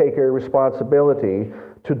caretaker responsibility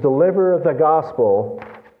to deliver the gospel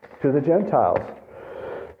to the Gentiles.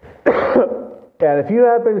 And if you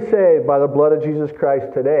have been saved by the blood of Jesus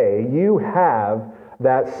Christ today, you have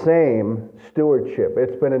that same stewardship.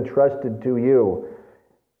 It's been entrusted to you.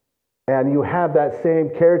 And you have that same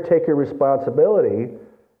caretaker responsibility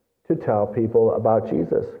to tell people about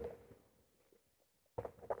Jesus.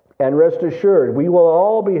 And rest assured, we will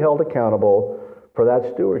all be held accountable for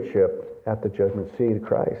that stewardship at the judgment seat of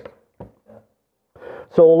Christ.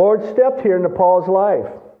 So the Lord stepped here into Paul's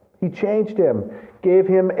life. He changed him, gave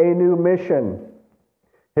him a new mission.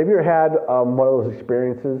 Have you ever had one of those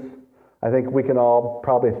experiences? I think we can all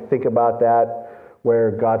probably think about that,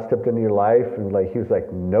 where God stepped into your life and he was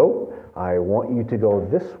like, nope, I want you to go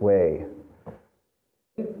this way.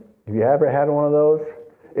 Have you ever had one of those?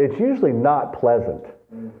 It's usually not pleasant,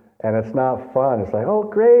 and it's not fun. It's like, oh,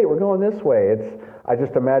 great, we're going this way. I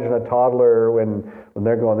just imagine a toddler when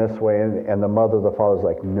they're going this way, and the mother or the father's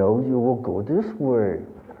like, no, you will go this way.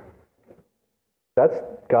 That's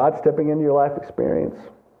God stepping into your life experience.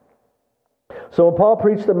 So when Paul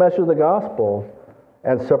preached the message of the gospel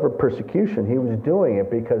and suffered persecution, he was doing it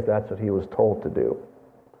because that's what he was told to do.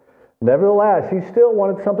 Nevertheless, he still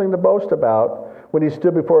wanted something to boast about when he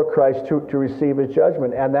stood before Christ to receive his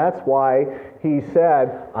judgment. And that's why he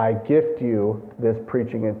said, I gift you this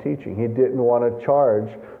preaching and teaching. He didn't want to charge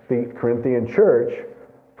the Corinthian church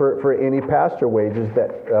for any pastor wages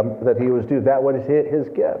that he was due. That was his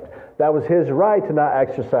gift. That was his right to not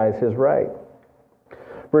exercise his right.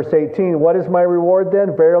 Verse 18, what is my reward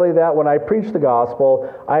then? Verily that when I preach the gospel,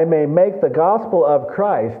 I may make the gospel of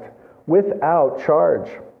Christ without charge.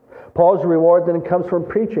 Paul's reward then comes from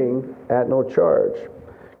preaching at no charge.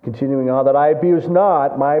 Continuing on, that I abuse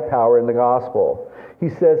not my power in the gospel. He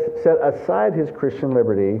says, set aside his Christian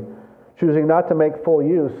liberty, choosing not to make full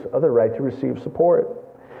use of the right to receive support.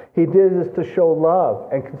 He did this to show love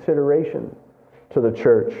and consideration to the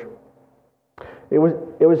church. It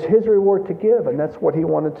was his reward to give, and that's what he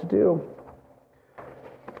wanted to do.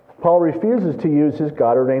 Paul refuses to use his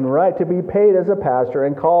God-ordained right to be paid as a pastor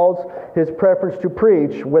and calls his preference to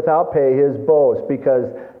preach without pay his boast,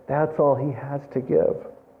 because that's all he has to give.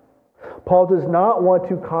 Paul does not want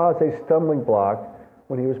to cause a stumbling block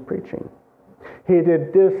when he was preaching. He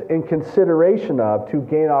did this in consideration of to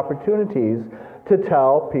gain opportunities to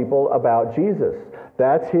tell people about Jesus.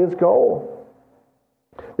 That's his goal.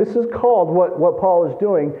 This is called what Paul is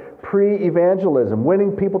doing, pre-evangelism,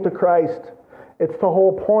 winning people to Christ. It's the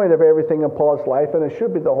whole point of everything in Paul's life, and it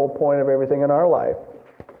should be the whole point of everything in our life.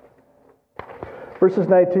 Verses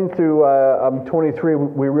 19 through 23,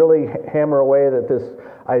 we really hammer away at this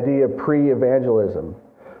idea of pre-evangelism.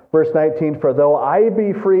 Verse 19, for though I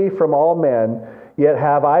be free from all men, yet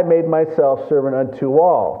have I made myself servant unto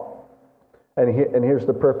all. And here's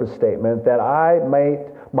the purpose statement, that I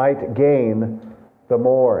might gain the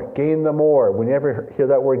more. Gain the more. When you ever hear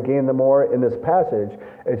that word gain the more in this passage,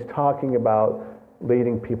 it's talking about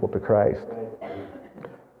leading people to Christ.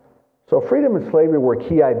 So freedom and slavery were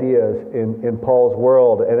key ideas in Paul's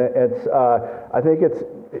world, and I think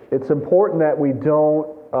it's important that we don't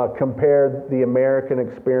compare the American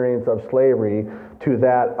experience of slavery to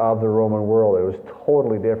that of the Roman world. It was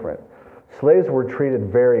totally different. Slaves were treated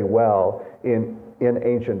very well in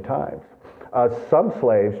ancient times. Some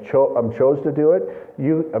slaves chose to do it.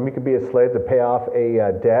 You could be a slave to pay off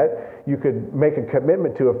a debt. You could make a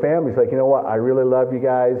commitment to a family. It's like, you know what, I really love you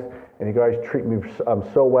guys, and you guys treat me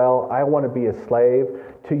so well. I want to be a slave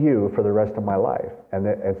to you for the rest of my life.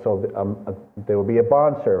 And so they would be a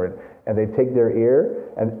bondservant, and they'd take their ear,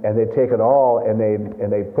 and they'd take it all, and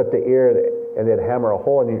they'd put the ear, and they'd hammer a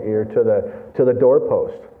hole in your ear to the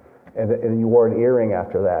doorpost. And you wore an earring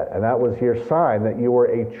after that. And that was your sign that you were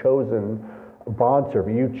a chosen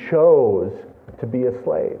bondservant. You chose to be a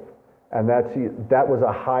slave. And that was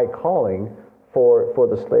a high calling for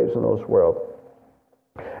the slaves in those world.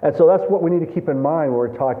 And so that's what we need to keep in mind when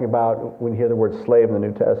we're talking about, when you hear the word slave in the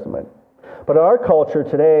New Testament. But in our culture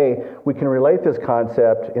today, we can relate this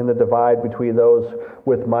concept in the divide between those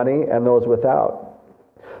with money and those without.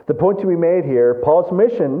 The point to be made here, Paul's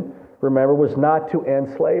mission, remember, was not to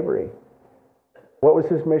end slavery. What was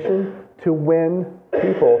his mission? To win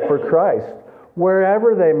people for Christ,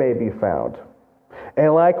 wherever they may be found.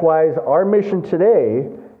 And likewise, our mission today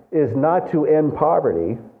is not to end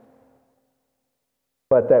poverty,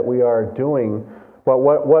 but that we are doing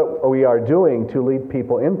what we are doing to lead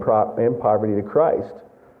people in poverty to Christ.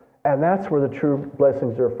 And that's where the true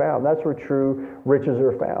blessings are found. That's where true riches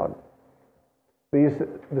are found.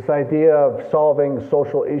 This idea of solving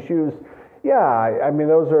social issues, yeah, I mean,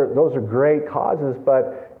 those are great causes,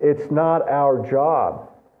 but it's not our job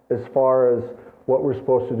as far as what we're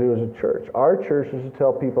supposed to do as a church. Our church is to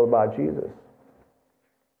tell people about Jesus.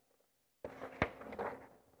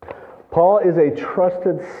 Paul is a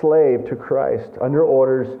trusted slave to Christ under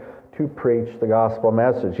orders to preach the gospel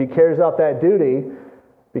message. He carries out that duty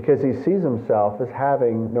because he sees himself as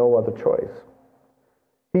having no other choice.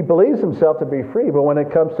 He believes himself to be free, but when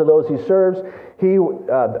it comes to those he serves,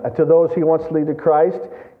 to those he wants to lead to Christ,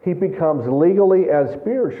 he becomes legally and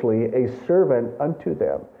spiritually a servant unto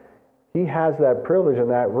them. He has that privilege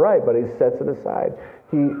and that right, but he sets it aside.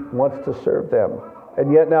 He wants to serve them.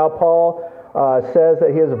 And yet now Paul says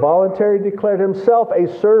that he has voluntarily declared himself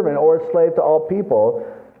a servant or a slave to all people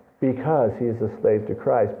because he is a slave to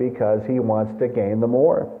Christ, because he wants to gain the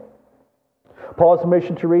more. Paul's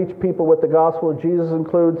mission to reach people with the gospel of Jesus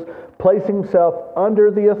includes placing himself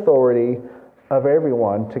under the authority of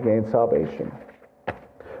everyone to gain salvation.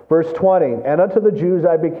 Verse 20, and unto the Jews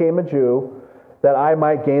I became a Jew, that I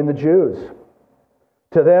might gain the Jews.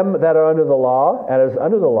 To them that are under the law, and as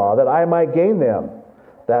under the law, that I might gain them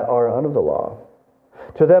that are under the law.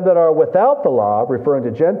 To them that are without the law, referring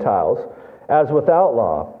to Gentiles, as without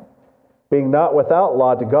law, being not without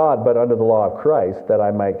law to God, but under the law of Christ, that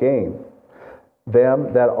I might gain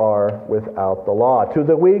them that are without the law. To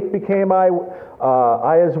the weak became I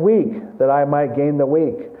as weak, that I might gain the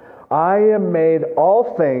weak. I am made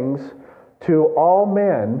all things to all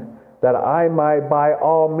men, that I might by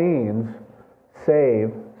all means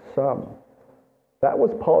save some. That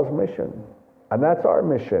was Paul's mission, and that's our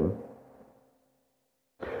mission.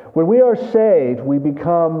 When we are saved, we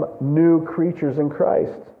become new creatures in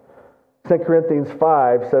Christ. 2 Corinthians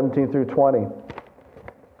 5, 17 through 20.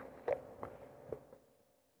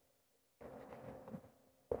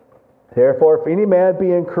 Therefore, if any man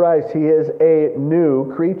be in Christ, he is a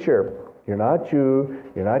new creature. You're not Jew,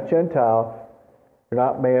 you're not Gentile, you're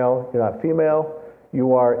not male, you're not female.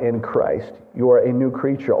 You are in Christ. You are a new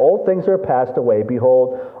creature. Old things are passed away.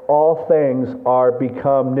 Behold, all things are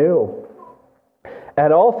become new.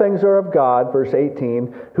 And all things are of God, verse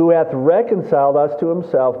 18, who hath reconciled us to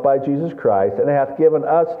himself by Jesus Christ, and hath given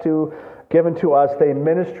to us the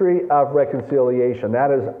ministry of reconciliation.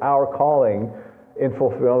 That is our calling in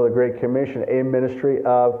fulfillment of the Great Commission, a ministry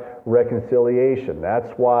of reconciliation. That's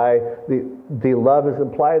why the love is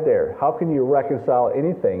implied there. How can you reconcile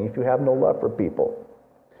anything if you have no love for people?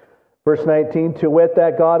 Verse 19, to wit,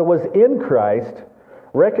 that God was in Christ,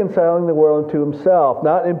 reconciling the world unto himself,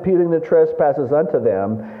 not imputing the trespasses unto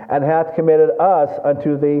them, and hath committed us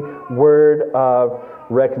unto the word of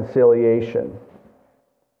reconciliation.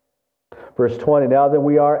 Verse 20, now then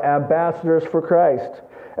we are ambassadors for Christ,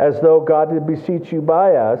 as though God did beseech you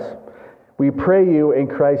by us. We pray you in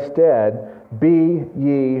Christ's stead, be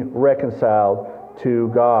ye reconciled to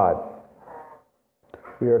God.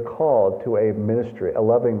 We are called to a ministry, a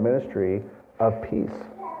loving ministry of peace.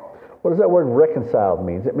 What does that word reconciled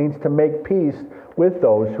mean? It means to make peace with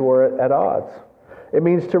those who are at odds. It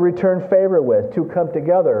means to return favor with, to come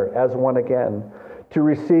together as one again, to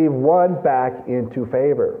receive one back into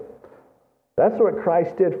favor. That's what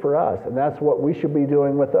Christ did for us, and that's what we should be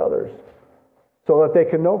doing with others, so that they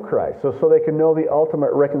can know Christ, so they can know the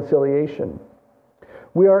ultimate reconciliation.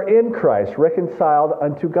 We are in Christ, reconciled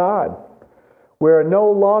unto God. We are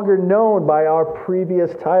no longer known by our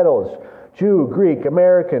previous titles, Jew, Greek,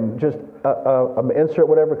 American, just insert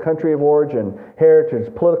whatever country of origin,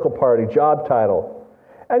 heritage, political party, job title.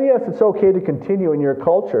 And yes, it's okay to continue in your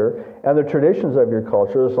culture and the traditions of your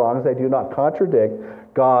culture as long as they do not contradict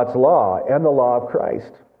God's law and the law of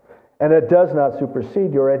Christ. And it does not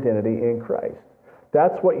supersede your identity in Christ.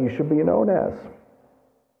 That's what you should be known as.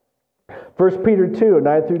 1 Peter 2,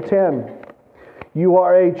 9 through 10. You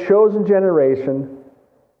are a chosen generation,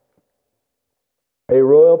 a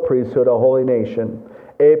royal priesthood, a holy nation,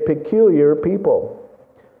 a peculiar people,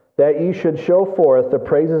 that ye should show forth the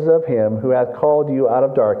praises of him who hath called you out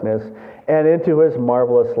of darkness and into his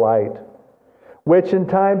marvelous light, which in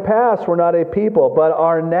time past were not a people, but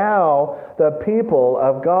are now the people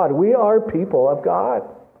of God. We are people of God,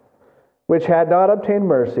 which had not obtained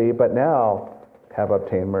mercy, but now have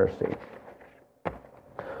obtained mercy.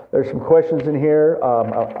 There's some questions in here.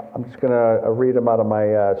 I'm just going to read them out of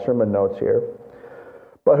my sermon notes here.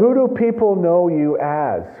 But who do people know you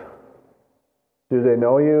as? Do they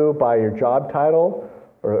know you by your job title,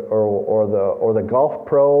 or the golf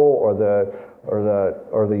pro, or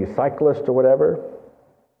the cyclist, or whatever?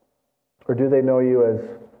 Or do they know you as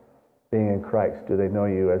being in Christ? Do they know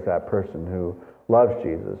you as that person who loves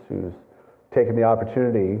Jesus, who's taken the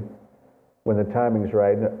opportunity when the timing's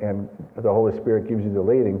right and the Holy Spirit gives you the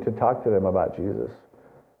leading to talk to them about Jesus?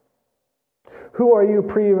 Who are you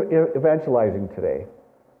pre-evangelizing today?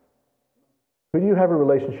 Who do you have a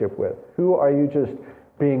relationship with? Who are you just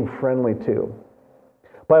being friendly to?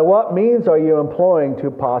 By what means are you employing to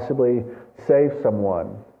possibly save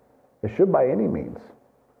someone? It should by any means.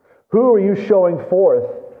 Who are you showing forth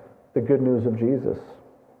the good news of Jesus?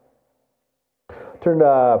 Turn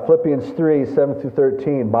to Philippians 3, 7 through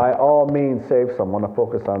 13. By all means save someone. I want to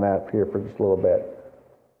focus on that here for just a little bit.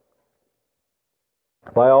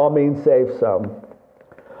 By all means save some.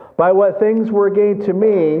 By what things were gained to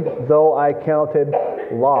me, though I counted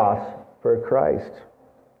loss for Christ.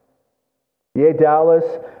 Yea, doubtless,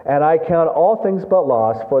 and I count all things but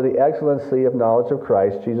loss for the excellency of knowledge of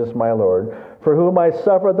Christ, Jesus my Lord, for whom I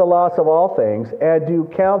suffered the loss of all things, and do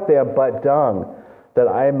count them but dung, that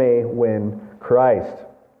I may win Christ.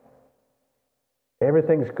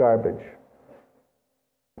 Everything's garbage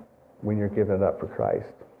when you're giving it up for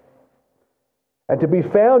Christ. And to be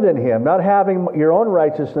found in him, not having your own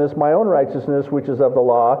righteousness, my own righteousness, which is of the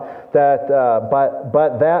law, but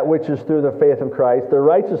that which is through the faith of Christ, the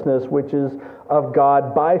righteousness which is of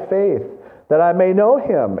God by faith, that I may know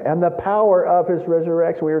him and the power of his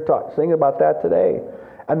resurrection. We were singing about that today.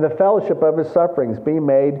 And the fellowship of his sufferings, be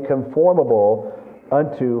made conformable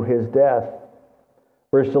unto his death.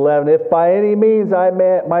 Verse 11, if by any means I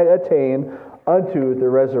might attain unto the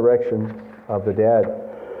resurrection of the dead.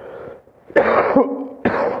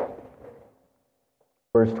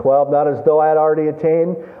 Verse 12, not as though I had already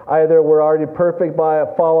attained, either were already perfect, by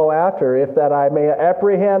follow after, if that I may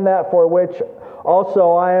apprehend that for which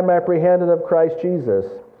also I am apprehended of Christ Jesus.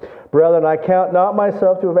 Brethren, I count not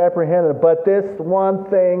myself to have apprehended, but this one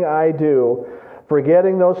thing I do,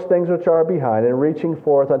 forgetting those things which are behind, and reaching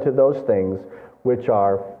forth unto those things which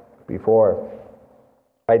are before.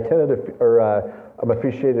 I attended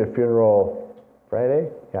officiated a funeral Friday?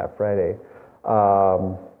 Yeah, Friday.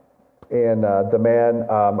 And the man,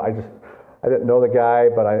 I didn't know the guy,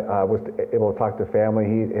 but I was able to talk to family.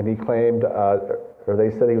 He claimed, or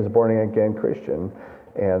they said he was a born again Christian,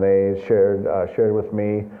 and they shared with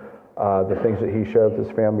me the things that he shared with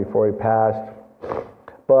his family before he passed.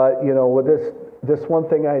 But you know, with this one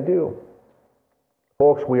thing I do,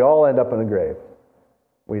 folks, we all end up in a grave.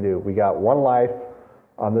 We do. We got one life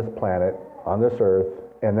on this planet, on this earth,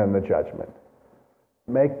 and then the judgment.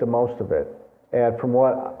 Make the most of it. And from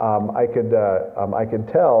what I could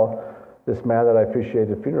tell, this man that I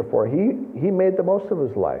officiated a funeral for, he made the most of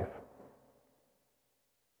his life.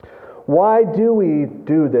 Why do we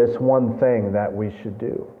do this one thing that we should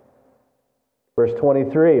do? Verse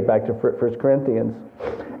 23, back to 1 Corinthians.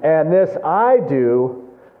 And this I do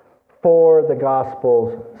for the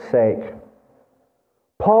gospel's sake.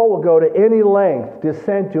 Paul will go to any length,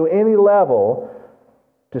 descend to any level.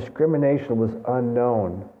 Discrimination was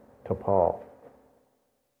unknown to Paul.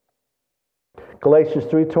 Galatians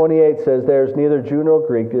 3:28 says, there's neither Jew nor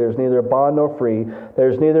Greek, there's neither bond nor free,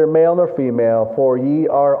 there's neither male nor female, for ye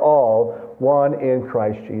are all one in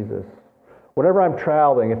Christ Jesus. Whenever I'm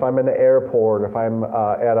traveling, if I'm in the airport, if I'm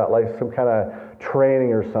at some kind of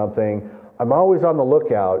training or something, I'm always on the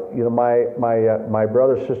lookout. You know, my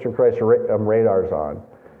brother, sister in Christ radar's on,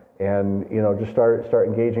 and you know, just start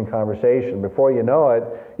engaging conversation. Before you know it,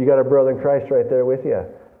 you got a brother in Christ right there with you,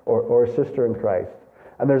 or a sister in Christ.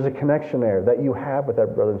 And there's a connection there that you have with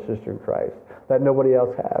that brother and sister in Christ that nobody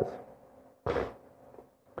else has.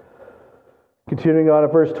 Continuing on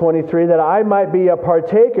at verse 23, that I might be a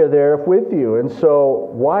partaker there with you. And so,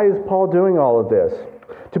 why is Paul doing all of this?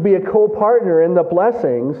 To be a co-partner in the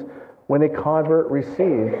blessings when a convert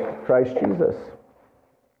receives Christ Jesus.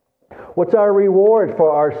 What's our reward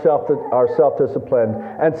for our self-discipline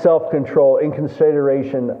and self-control in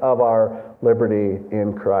consideration of our liberty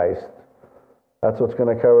in Christ? That's what's going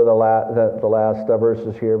to cover the last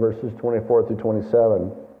verses here, verses 24 through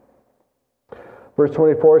 27. Verse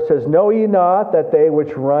 24 says, Know ye not that they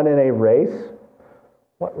which run in a race?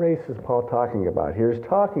 What race is Paul talking about? Here's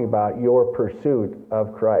talking about your pursuit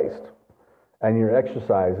of Christ and your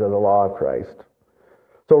exercise of the law of Christ.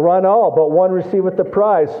 So run all, but one receiveth the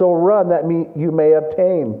prize. So run that you may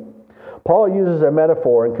obtain. Paul uses a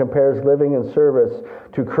metaphor and compares living in service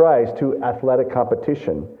to Christ to athletic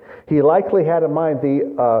competition. He likely had in mind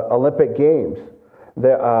the Olympic Games,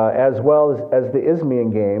 as well as the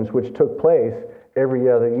Isthmian Games, which took place every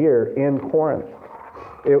other year in Corinth.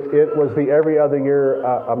 It was the every other year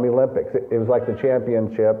Olympics. It was like the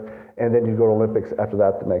championship, and then you go to Olympics after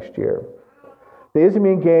that the next year. The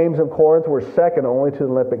Isthmian Games in Corinth were second only to the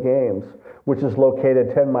Olympic Games, which is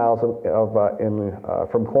located 10 miles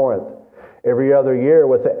from Corinth. Every other year,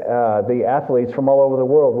 with the athletes from all over the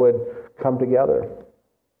world would come together.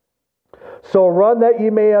 So run that ye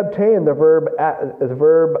may obtain. The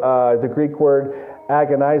Greek word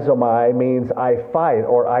agonizomai means I fight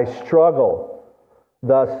or I struggle,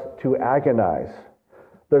 thus to agonize.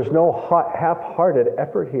 There's no half-hearted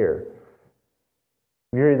effort here.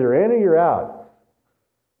 You're either in or you're out.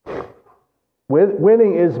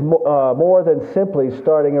 Winning is more than simply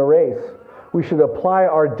starting a race. We should apply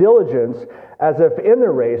our diligence as if in the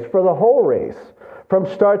race for the whole race, from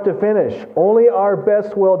start to finish. Only our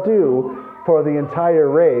best will do for the entire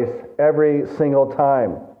race every single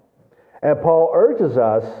time. And Paul urges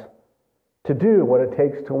us to do what it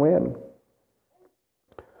takes to win.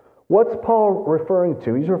 What's Paul referring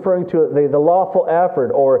to? He's referring to the lawful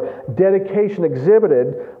effort or dedication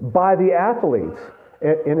exhibited by the athletes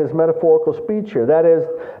in his metaphorical speech here. That is,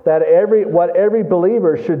 what every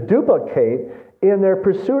believer should duplicate in their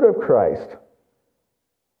pursuit of Christ.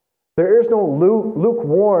 There is no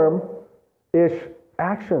lukewarm-ish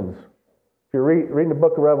actions. If you're reading the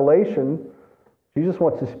book of Revelation, Jesus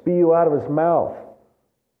wants to spew you out of his mouth,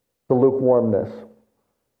 the lukewarmness.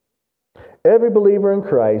 Every believer in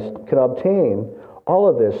Christ can obtain all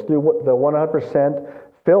of this through the 100%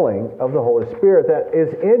 filling of the Holy Spirit that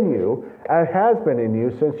is in you and has been in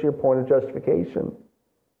you since your point of justification.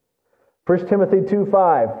 1 Timothy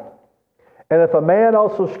 2:5. And if a man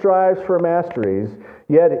also strives for masteries,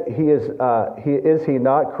 yet he is he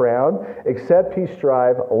not crowned, except he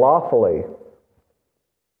strive lawfully.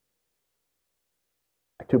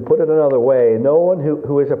 To put it another way, no one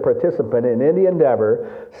who is a participant in any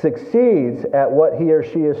endeavor succeeds at what he or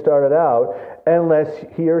she has started out unless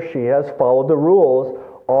he or she has followed the rules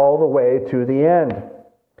all the way to the end.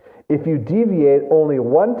 If you deviate only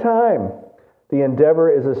one time, the endeavor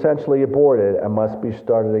is essentially aborted and must be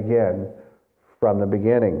started again from the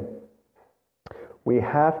beginning. We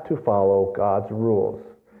have to follow God's rules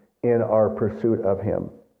in our pursuit of Him.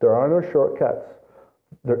 There are no shortcuts.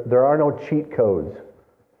 There are no cheat codes.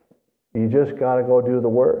 You just got to go do the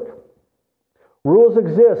work. Rules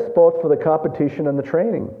exist both for the competition and the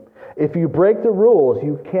training. If you break the rules,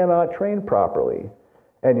 you cannot train properly,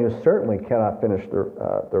 and you certainly cannot finish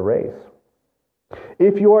the race.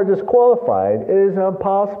 If you are disqualified, it is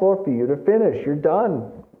impossible for you to finish. You're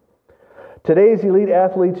done. Today's elite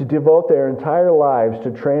athletes devote their entire lives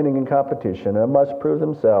to training and competition and must prove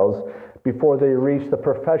themselves before they reach the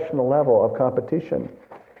professional level of competition.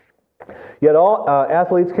 Yet all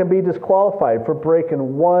athletes can be disqualified for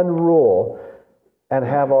breaking one rule and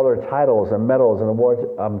have all their titles and medals and awards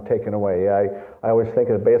taken away. I always think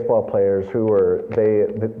of the baseball players who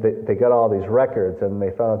they got all these records and they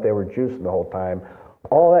found out they were juicing the whole time.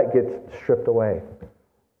 All that gets stripped away.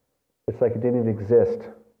 It's like it didn't even exist.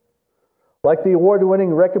 Like the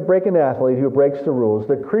award-winning record-breaking athlete who breaks the rules,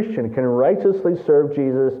 the Christian can righteously serve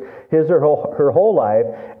Jesus his or her whole life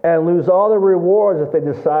and lose all the rewards if they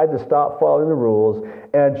decide to stop following the rules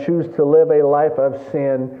and choose to live a life of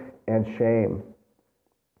sin and shame.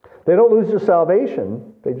 They don't lose their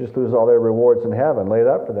salvation. They just lose all their rewards in heaven laid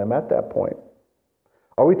up for them at that point.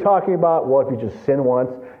 Are we talking about, well, if you just sin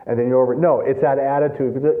once and then you're over? No, it's that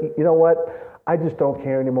attitude. You know what? I just don't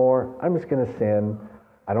care anymore. I'm just going to sin.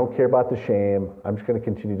 I don't care about the shame. I'm just going to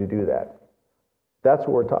continue to do that. That's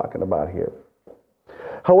what we're talking about here.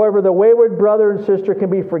 However, the wayward brother and sister can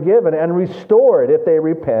be forgiven and restored if they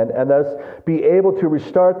repent and thus be able to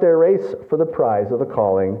restart their race for the prize of the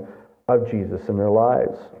calling of Jesus in their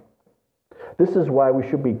lives. This is why we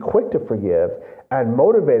should be quick to forgive and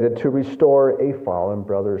motivated to restore a fallen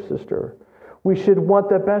brother or sister. We should want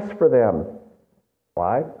the best for them.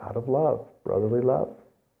 Why? Out of love, brotherly love.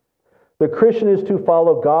 The Christian is to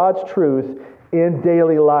follow God's truth in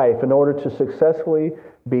daily life in order to successfully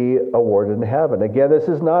be awarded in heaven. Again, this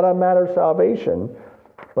is not a matter of salvation,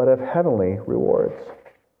 but of heavenly rewards.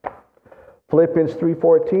 Philippians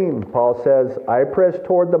 3:14, Paul says, I press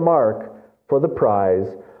toward the mark for the prize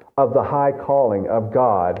of the high calling of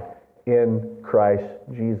God in Christ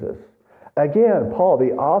Jesus. Again, Paul,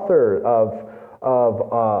 the author of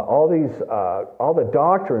all the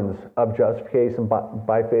doctrines of justification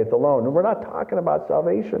by faith alone. And we're not talking about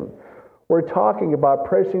salvation. We're talking about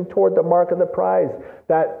pressing toward the mark of the prize,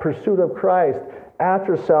 that pursuit of Christ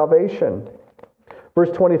after salvation. Verse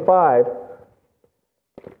 25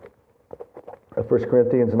 of 1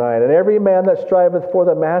 Corinthians 9, and every man that striveth for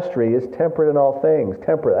the mastery is temperate in all things.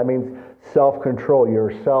 Temperate, that means self-control,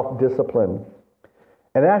 you're self-disciplined.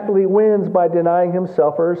 And actively wins by denying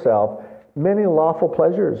himself or herself many lawful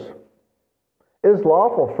pleasures. It is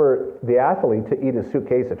lawful for the athlete to eat a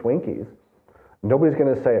suitcase of Twinkies. Nobody's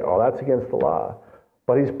going to say, oh, that's against the law.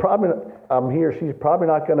 But he or she's probably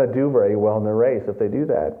not going to do very well in the race if they do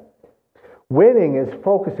that. Winning is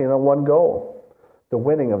focusing on one goal, the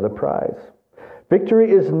winning of the prize.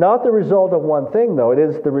 Victory is not the result of one thing, though. It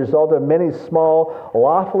is the result of many small,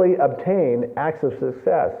 lawfully obtained acts of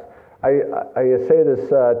success. I say this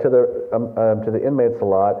to the inmates a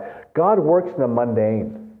lot. God works in the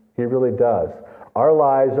mundane. He really does. Our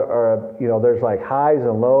lives are, there's like highs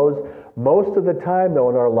and lows. Most of the time, though,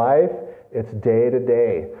 in our life, it's day to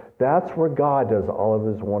day. That's where God does all of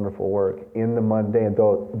his wonderful work, in the mundane,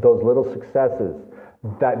 those little successes,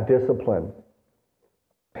 that discipline.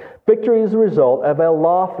 Victory is the result of a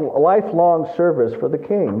lifelong service for the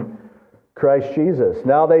King, Christ Jesus.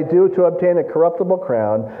 Now they do to obtain a corruptible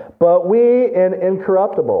crown, but we an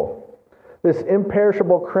incorruptible. This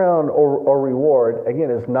imperishable crown or reward,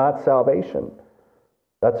 again, is not salvation.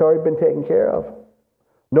 That's already been taken care of.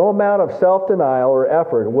 No amount of self-denial or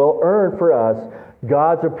effort will earn for us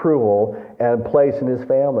God's approval and place in his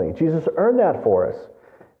family. Jesus earned that for us.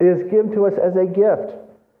 It is given to us as a gift.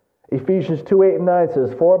 Ephesians 2:8-9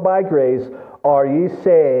 says, for by grace are ye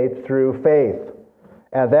saved through faith,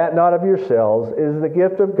 and that not of yourselves, it is the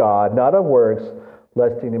gift of God, not of works,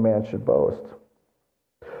 lest any man should boast.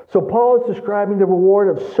 So Paul is describing the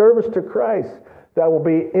reward of service to Christ that will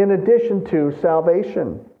be in addition to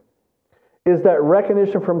salvation. Is that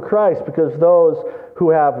recognition from Christ, because those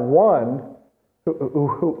who have won,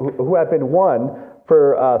 who have been won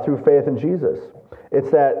through faith in Jesus. It's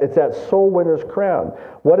that soul winner's crown.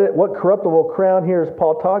 What corruptible crown here is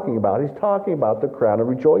Paul talking about? He's talking about the crown of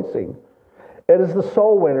rejoicing. It is the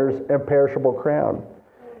soul winner's imperishable crown.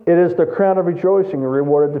 It is the crown of rejoicing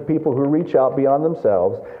rewarded to people who reach out beyond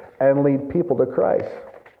themselves and lead people to Christ.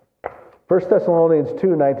 1 Thessalonians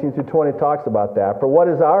 2:19-20 talks about that. For what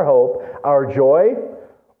is our hope, our joy,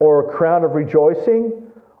 or crown of rejoicing?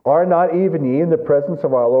 Are not even ye in the presence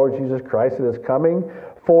of our Lord Jesus Christ that is coming?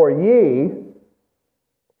 For ye,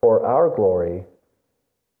 for our glory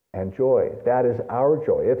and joy. That is our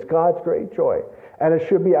joy. It's God's great joy. And it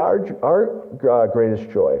should be our greatest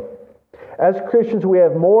joy. As Christians, we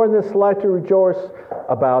have more in this life to rejoice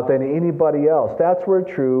about than anybody else. That's where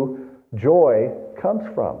true joy comes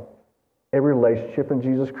from. A relationship in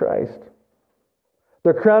Jesus Christ.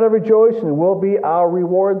 The crown of rejoicing will be our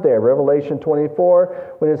reward there. Revelation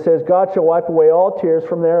 24, when it says, God shall wipe away all tears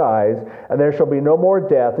from their eyes, and there shall be no more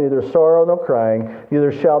death, neither sorrow nor crying,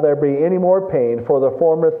 neither shall there be any more pain, for the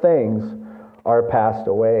former things are passed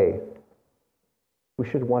away. We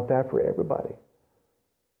should want that for everybody.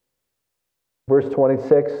 Verse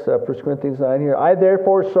 26, 1 Corinthians 9 here. I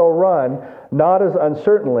therefore so run, not as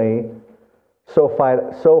uncertainly, so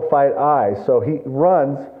fight I. So he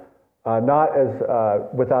runs not as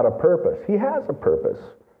without a purpose. He has a purpose.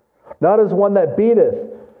 Not as one that beateth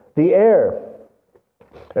the air.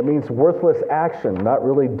 That means worthless action, not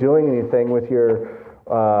really doing anything with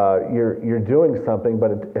you're doing something,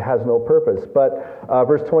 but it has no purpose. But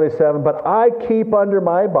verse 27, but I keep under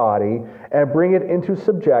my body and bring it into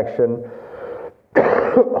subjection,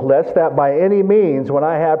 lest that by any means, when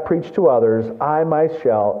I have preached to others, I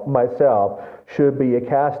myself should be a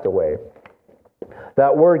castaway.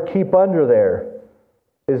 That word keep under there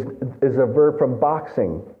is a verb from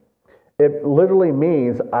boxing. It literally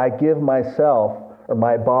means I give myself or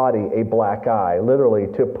my body a black eye, literally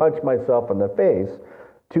to punch myself in the face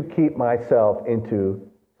to keep myself into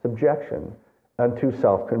subjection, unto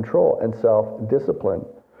self-control and self-discipline.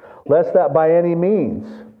 Lest that by any means,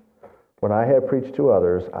 when I have preached to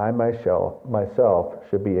others, I myself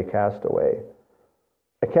should be a castaway.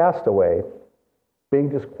 A castaway, being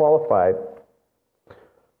disqualified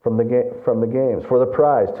from the games, for the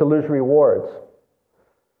prize, to lose rewards.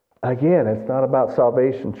 Again, it's not about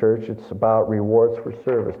salvation, church. It's about rewards for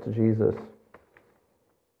service to Jesus.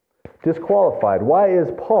 Disqualified. Why is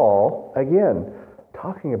Paul, again,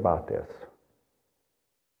 talking about this?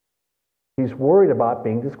 He's worried about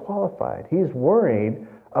being disqualified. He's worried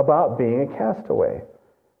about being a castaway.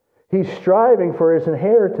 He's striving for his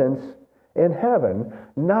inheritance in heaven,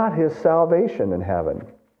 not his salvation in heaven.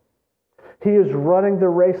 He is running the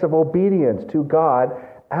race of obedience to God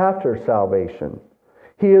after salvation.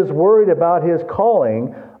 He is worried about his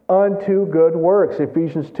calling unto good works,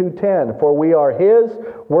 Ephesians 2:10. For we are his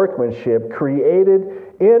workmanship,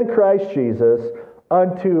 created in Christ Jesus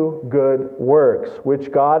unto good works,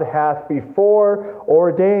 which God hath before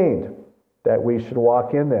ordained that we should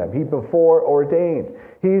walk in them. He before ordained.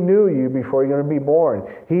 He knew you before you're going to be born.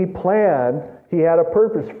 He planned, he had a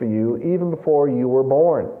purpose for you even before you were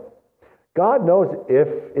born. God knows if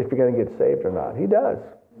you're going to get saved or not. He does.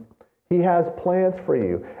 He has plans for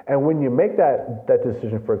you. And when you make that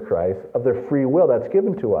decision for Christ, of the free will that's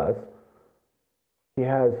given to us, he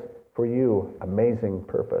has for you amazing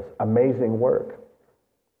purpose, amazing work.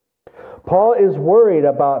 Paul is worried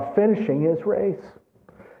about finishing his race.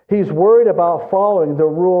 He's worried about following the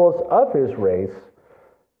rules of his race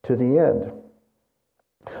to the end.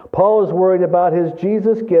 Paul is worried about his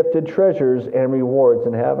Jesus-gifted treasures and rewards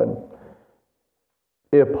in heaven.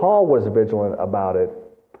 If Paul was vigilant about it,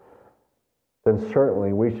 then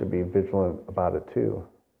certainly we should be vigilant about it too.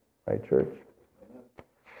 Right, church?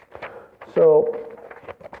 So,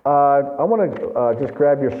 I want to just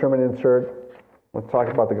grab your sermon insert. Let's talk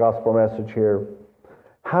about the gospel message here.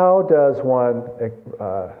 How does one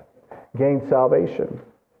gain salvation?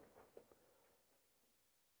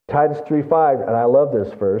 Titus 3:5, and I love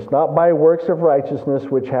this verse. Not by works of righteousness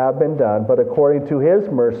which have been done, but according to his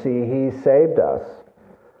mercy he saved us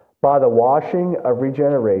by the washing of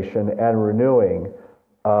regeneration and renewing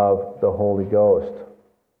of the Holy Ghost.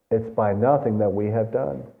 It's by nothing that we have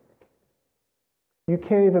done. You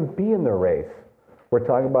can't even be in the race. We're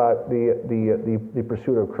talking about the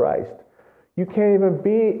pursuit of Christ. You can't even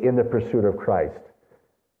be in the pursuit of Christ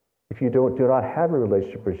if you do not have a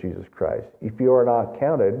relationship with Jesus Christ. If you are not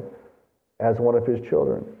counted as one of his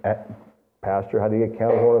children. Pastor, how do you get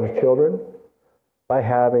counted as one of his children? By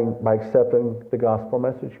accepting the gospel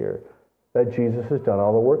message here, that Jesus has done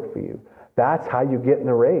all the work for you. That's how you get in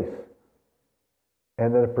the race.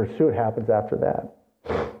 And then the pursuit happens after that.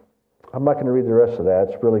 I'm not going to read the rest of that.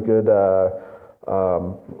 It's really good,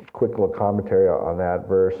 quick little commentary on that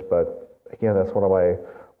verse. But again, that's one of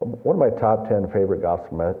my top 10 favorite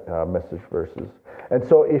gospel message verses. And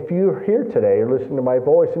so if you're here today, you're listening to my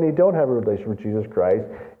voice, and you don't have a relationship with Jesus Christ,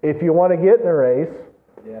 if you want to get in the race,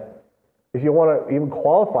 if you want to even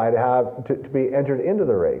qualify to be entered into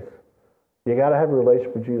the race, you got to have a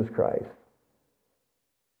relationship with Jesus Christ.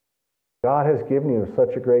 God has given you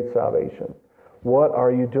such a great salvation. What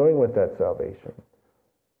are you doing with that salvation?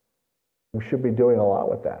 We should be doing a lot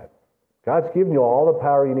with that. God's given you all the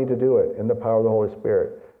power you need to do it in the power of the Holy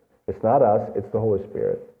Spirit. It's not us, it's the Holy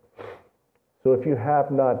Spirit. So if you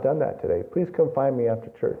have not done that today, please come find me after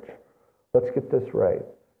church. Let's get this right.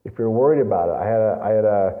 If you're worried about it,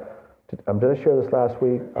 I'm going to share this last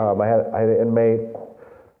week. I had an inmate.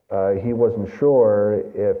 He wasn't sure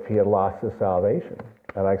if he had lost his salvation,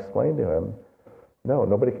 and I explained to him, no,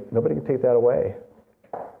 nobody can take that away.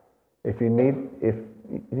 If you need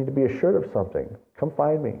to be assured of something, come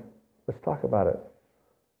find me. Let's talk about it.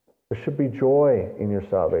 There should be joy in your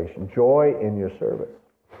salvation, joy in your service.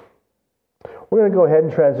 We're going to go ahead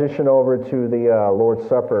and transition over to the Lord's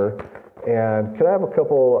Supper. And could I have a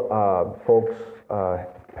couple folks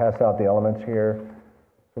pass out the elements here?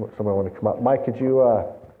 Somebody want to come up? Mike, could you,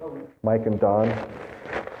 Mike and Don?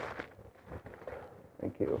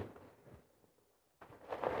 Thank you.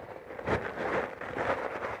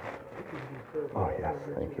 Oh, yes,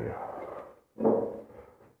 thank you.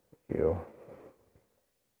 Thank you.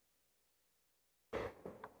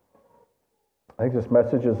 I think this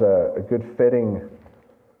message is a good fitting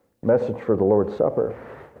message for the Lord's Supper.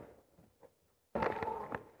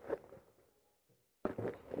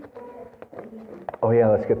 Oh yeah,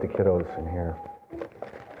 let's get the kiddos in here.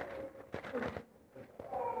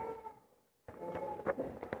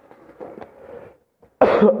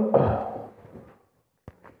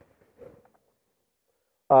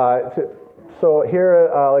 So here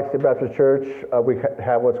at Lake State Baptist Church, we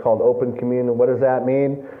have what's called open communion. What does that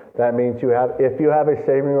mean? That means if you have a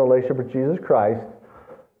saving relationship with Jesus Christ,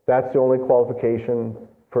 that's the only qualification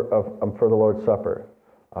for the Lord's Supper,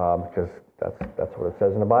 because that's what it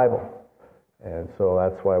says in the Bible, and so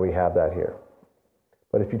that's why we have that here.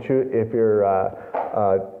 But if you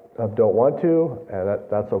don't want to, and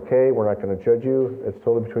that's okay. We're not going to judge you. It's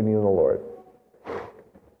totally between you and the Lord.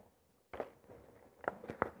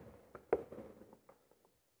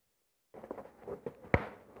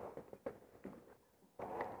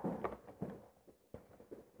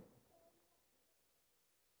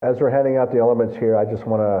 as we're handing out the elements here, I just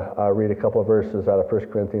want to read a couple of verses out of 1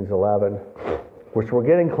 Corinthians 11, which we're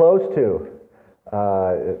getting close to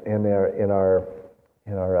in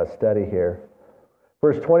our study here.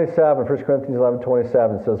 Verse 27, 1 Corinthians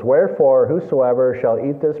 11:27 says, "Wherefore whosoever shall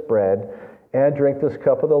eat this bread and drink this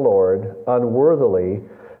cup of the Lord unworthily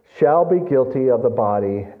shall be guilty of the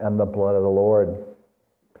body and the blood of the Lord.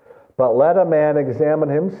 But let a man examine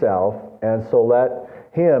himself, and so let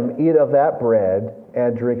him eat of that bread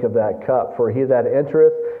and drink of that cup. For he that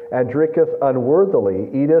entereth and drinketh unworthily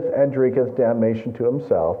eateth and drinketh damnation to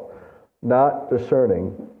himself, not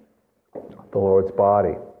discerning the Lord's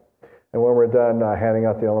body." And when we're done handing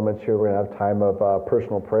out the elements here, we're going to have time of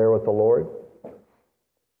personal prayer with the Lord.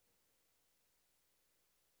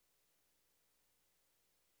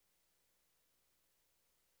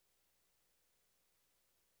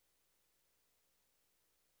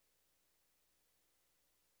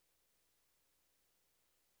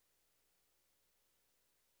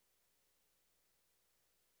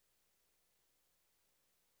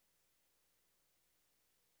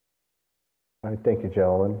 All right, thank you,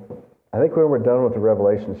 gentlemen. I think when we're done with the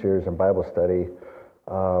Revelation series and Bible study,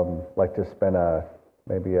 I'd like to spend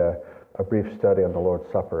maybe a brief study on the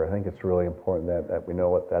Lord's Supper. I think it's really important that we know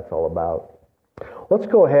what that's all about. Let's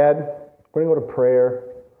go ahead. We're going to go to prayer,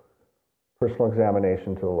 personal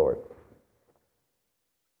examination to the Lord.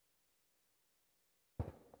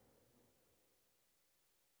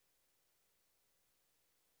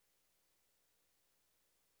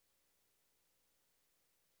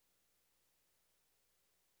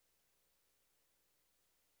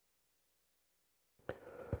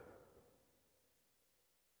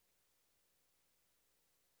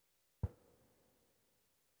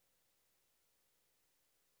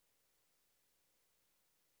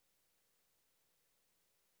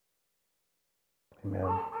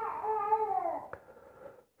 Amen.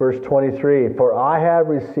 Verse 23, "For I have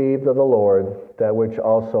received of the Lord that which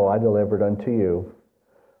also I delivered unto you,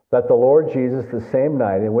 that the Lord Jesus, the same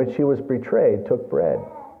night in which he was betrayed, took bread.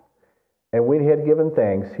 And when he had given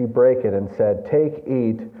thanks, he brake it and said, Take,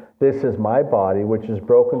 eat, this is my body, which is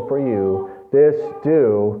broken for you. This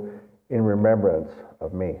do in remembrance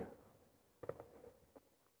of me."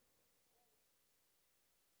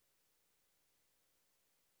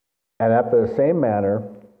 And after the same manner,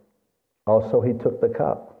 also he took the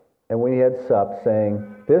cup. And when he had supped,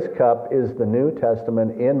 saying, This cup is the New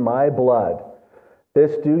Testament in my blood.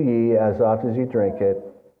 This do ye as oft as ye drink it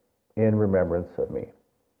in remembrance of me.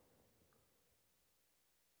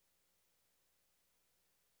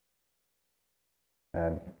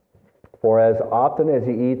 And for as often as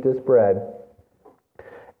ye eat this bread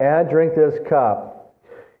and drink this cup,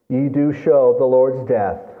 ye do show the Lord's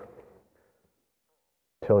death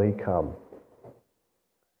till he come.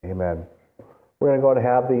 Amen. We're going to go and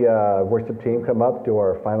have the worship team come up, do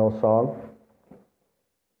our final song.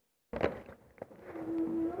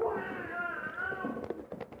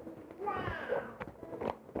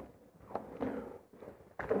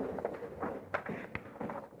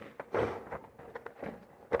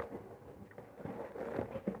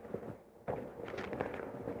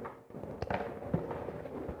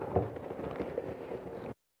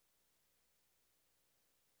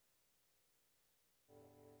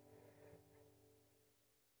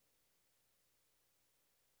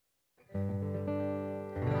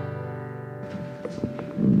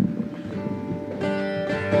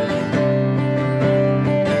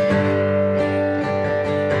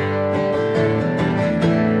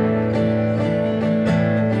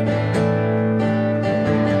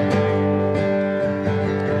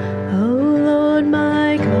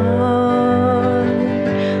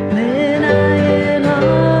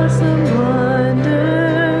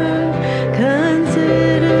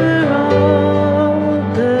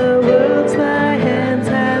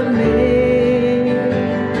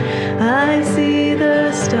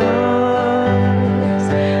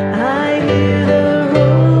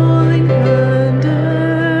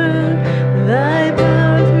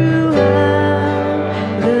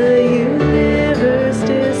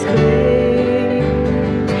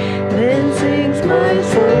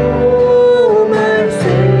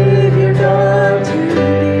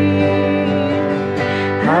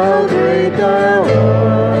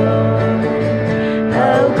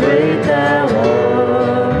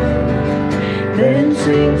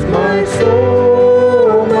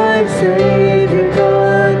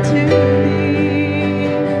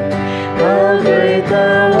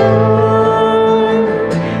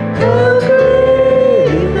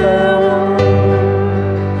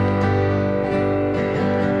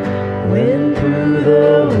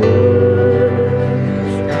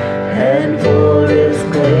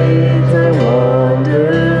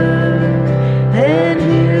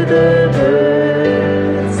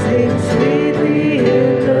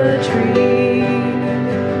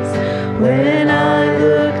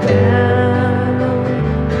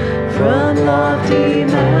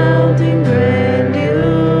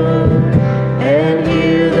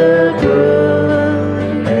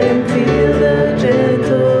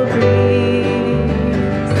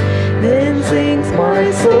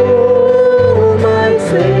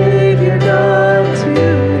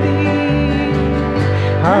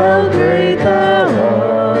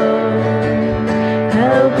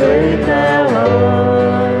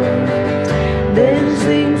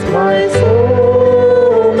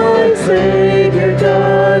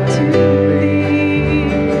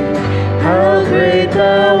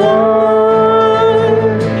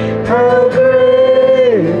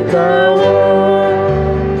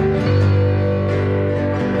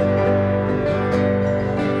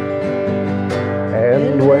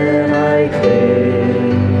 And when I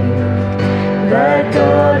think that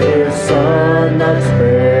God His Son not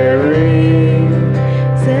sparing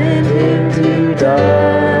sent Him to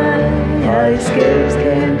die, I scarce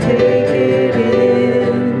can take it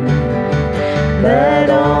in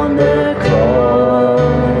that on the cross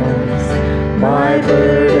my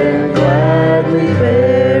burden gladly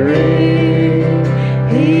bearing,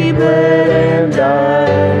 He bled and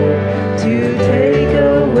died to take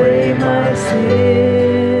away my sin.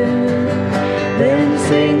 Then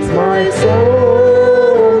sings my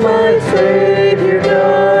soul, my Savior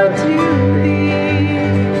God, to Thee.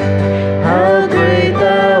 How great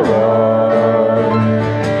Thou art,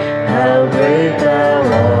 how great Thou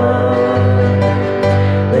art.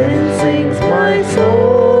 Then sings my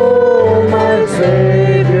soul, my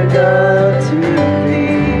Savior God, to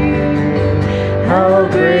Thee. How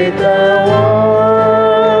great Thou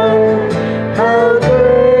art, how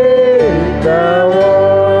great Thou art.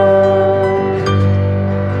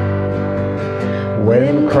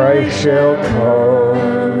 When Christ shall come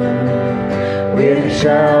with a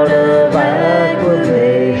shout of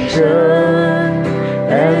acclamation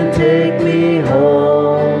and take me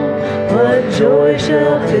home, what joy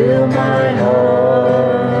shall fill my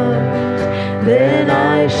heart. Then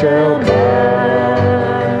I shall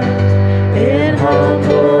bow in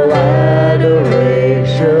humble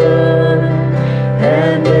adoration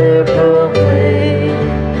and there proclaim,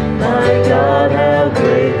 my God, how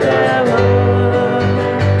great Thou art.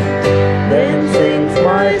 Then sings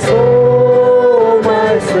my soul,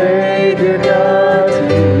 my Savior God, to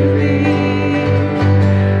Thee.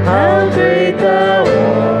 How great Thou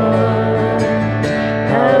art,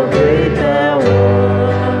 how great Thou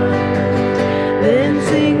art. Then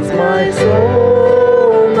sings my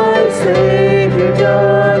soul, my Savior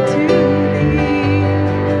God, to Thee.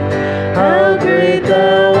 How great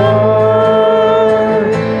Thou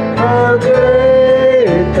art, how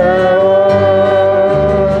great Thou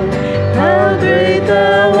art. How great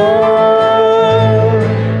Thou art,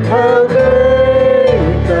 how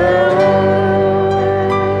great Thou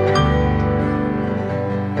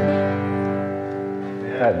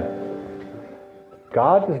art.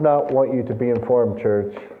 God does not want you to be informed,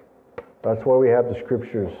 church. That's why we have the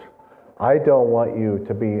scriptures. I don't want you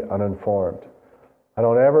to be uninformed. I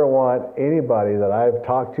don't ever want anybody that I've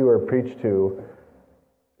talked to or preached to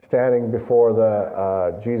standing before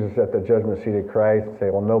the Jesus at the judgment seat of Christ and say,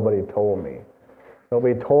 well, nobody told me.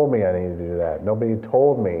 Nobody told me I needed to do that. Nobody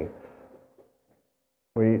told me.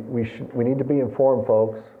 We need to be informed,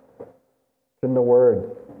 folks. It's in the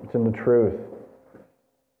Word. It's in the truth.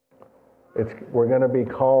 We're going to be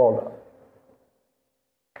called.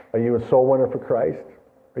 Are you a soul winner for Christ?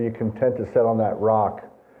 Are you content to sit on that rock,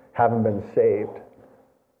 having been saved?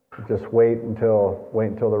 Just wait until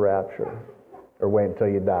the rapture, or wait until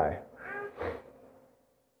you die.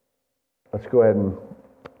 Let's go ahead and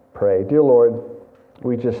pray. Dear Lord,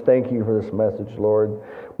 we just thank you for this message, Lord.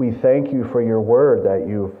 We thank you for your word that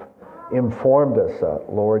you've informed us,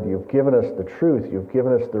 Lord. You've given us the truth. You've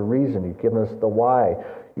given us the reason. You've given us the why.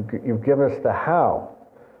 You've given us the how.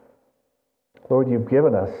 Lord, you've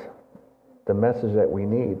given us the message that we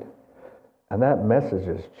need. And that message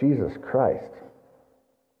is Jesus Christ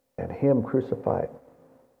and Him crucified.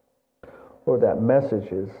 Lord, that message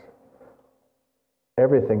is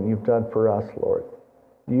everything you've done for us, Lord.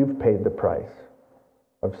 You've paid the price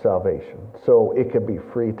of salvation, so it could be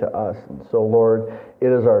free to us. And so, Lord,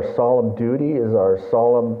 it is our solemn duty, it is our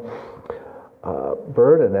solemn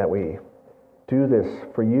burden that we do this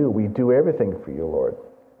for you. We do everything for you, Lord.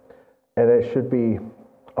 And it should be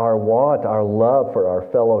our want, our love for our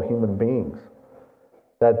fellow human beings,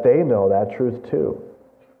 that they know that truth too,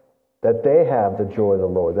 that they have the joy of the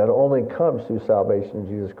Lord, that only comes through salvation in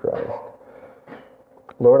Jesus Christ.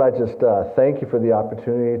 Lord, I just thank you for the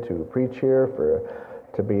opportunity to preach here,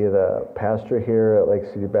 to be the pastor here at Lake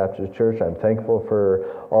City Baptist Church. I'm thankful for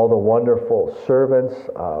all the wonderful servants,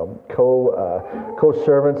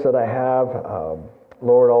 co-servants that I have.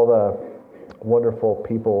 Lord, all the wonderful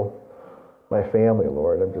people, my family,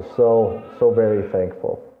 Lord. I'm just so very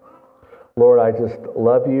thankful. Lord, I just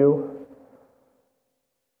love you,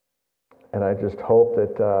 and I just hope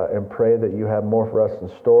that and pray that you have more for us in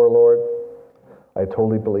store, Lord. I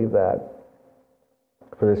totally believe that.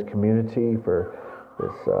 For this community, for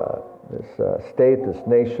this state, this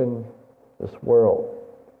nation, this world.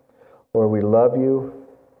 Lord, we love you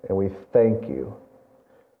and we thank you.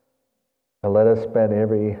 And let us spend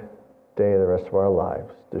every day the rest of our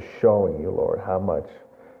lives just showing you, Lord, how much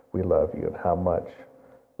we love you and how much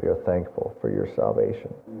we are thankful for your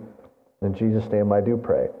salvation. In Jesus' name I do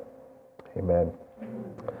pray. Amen.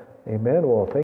 Amen. Well, thank you.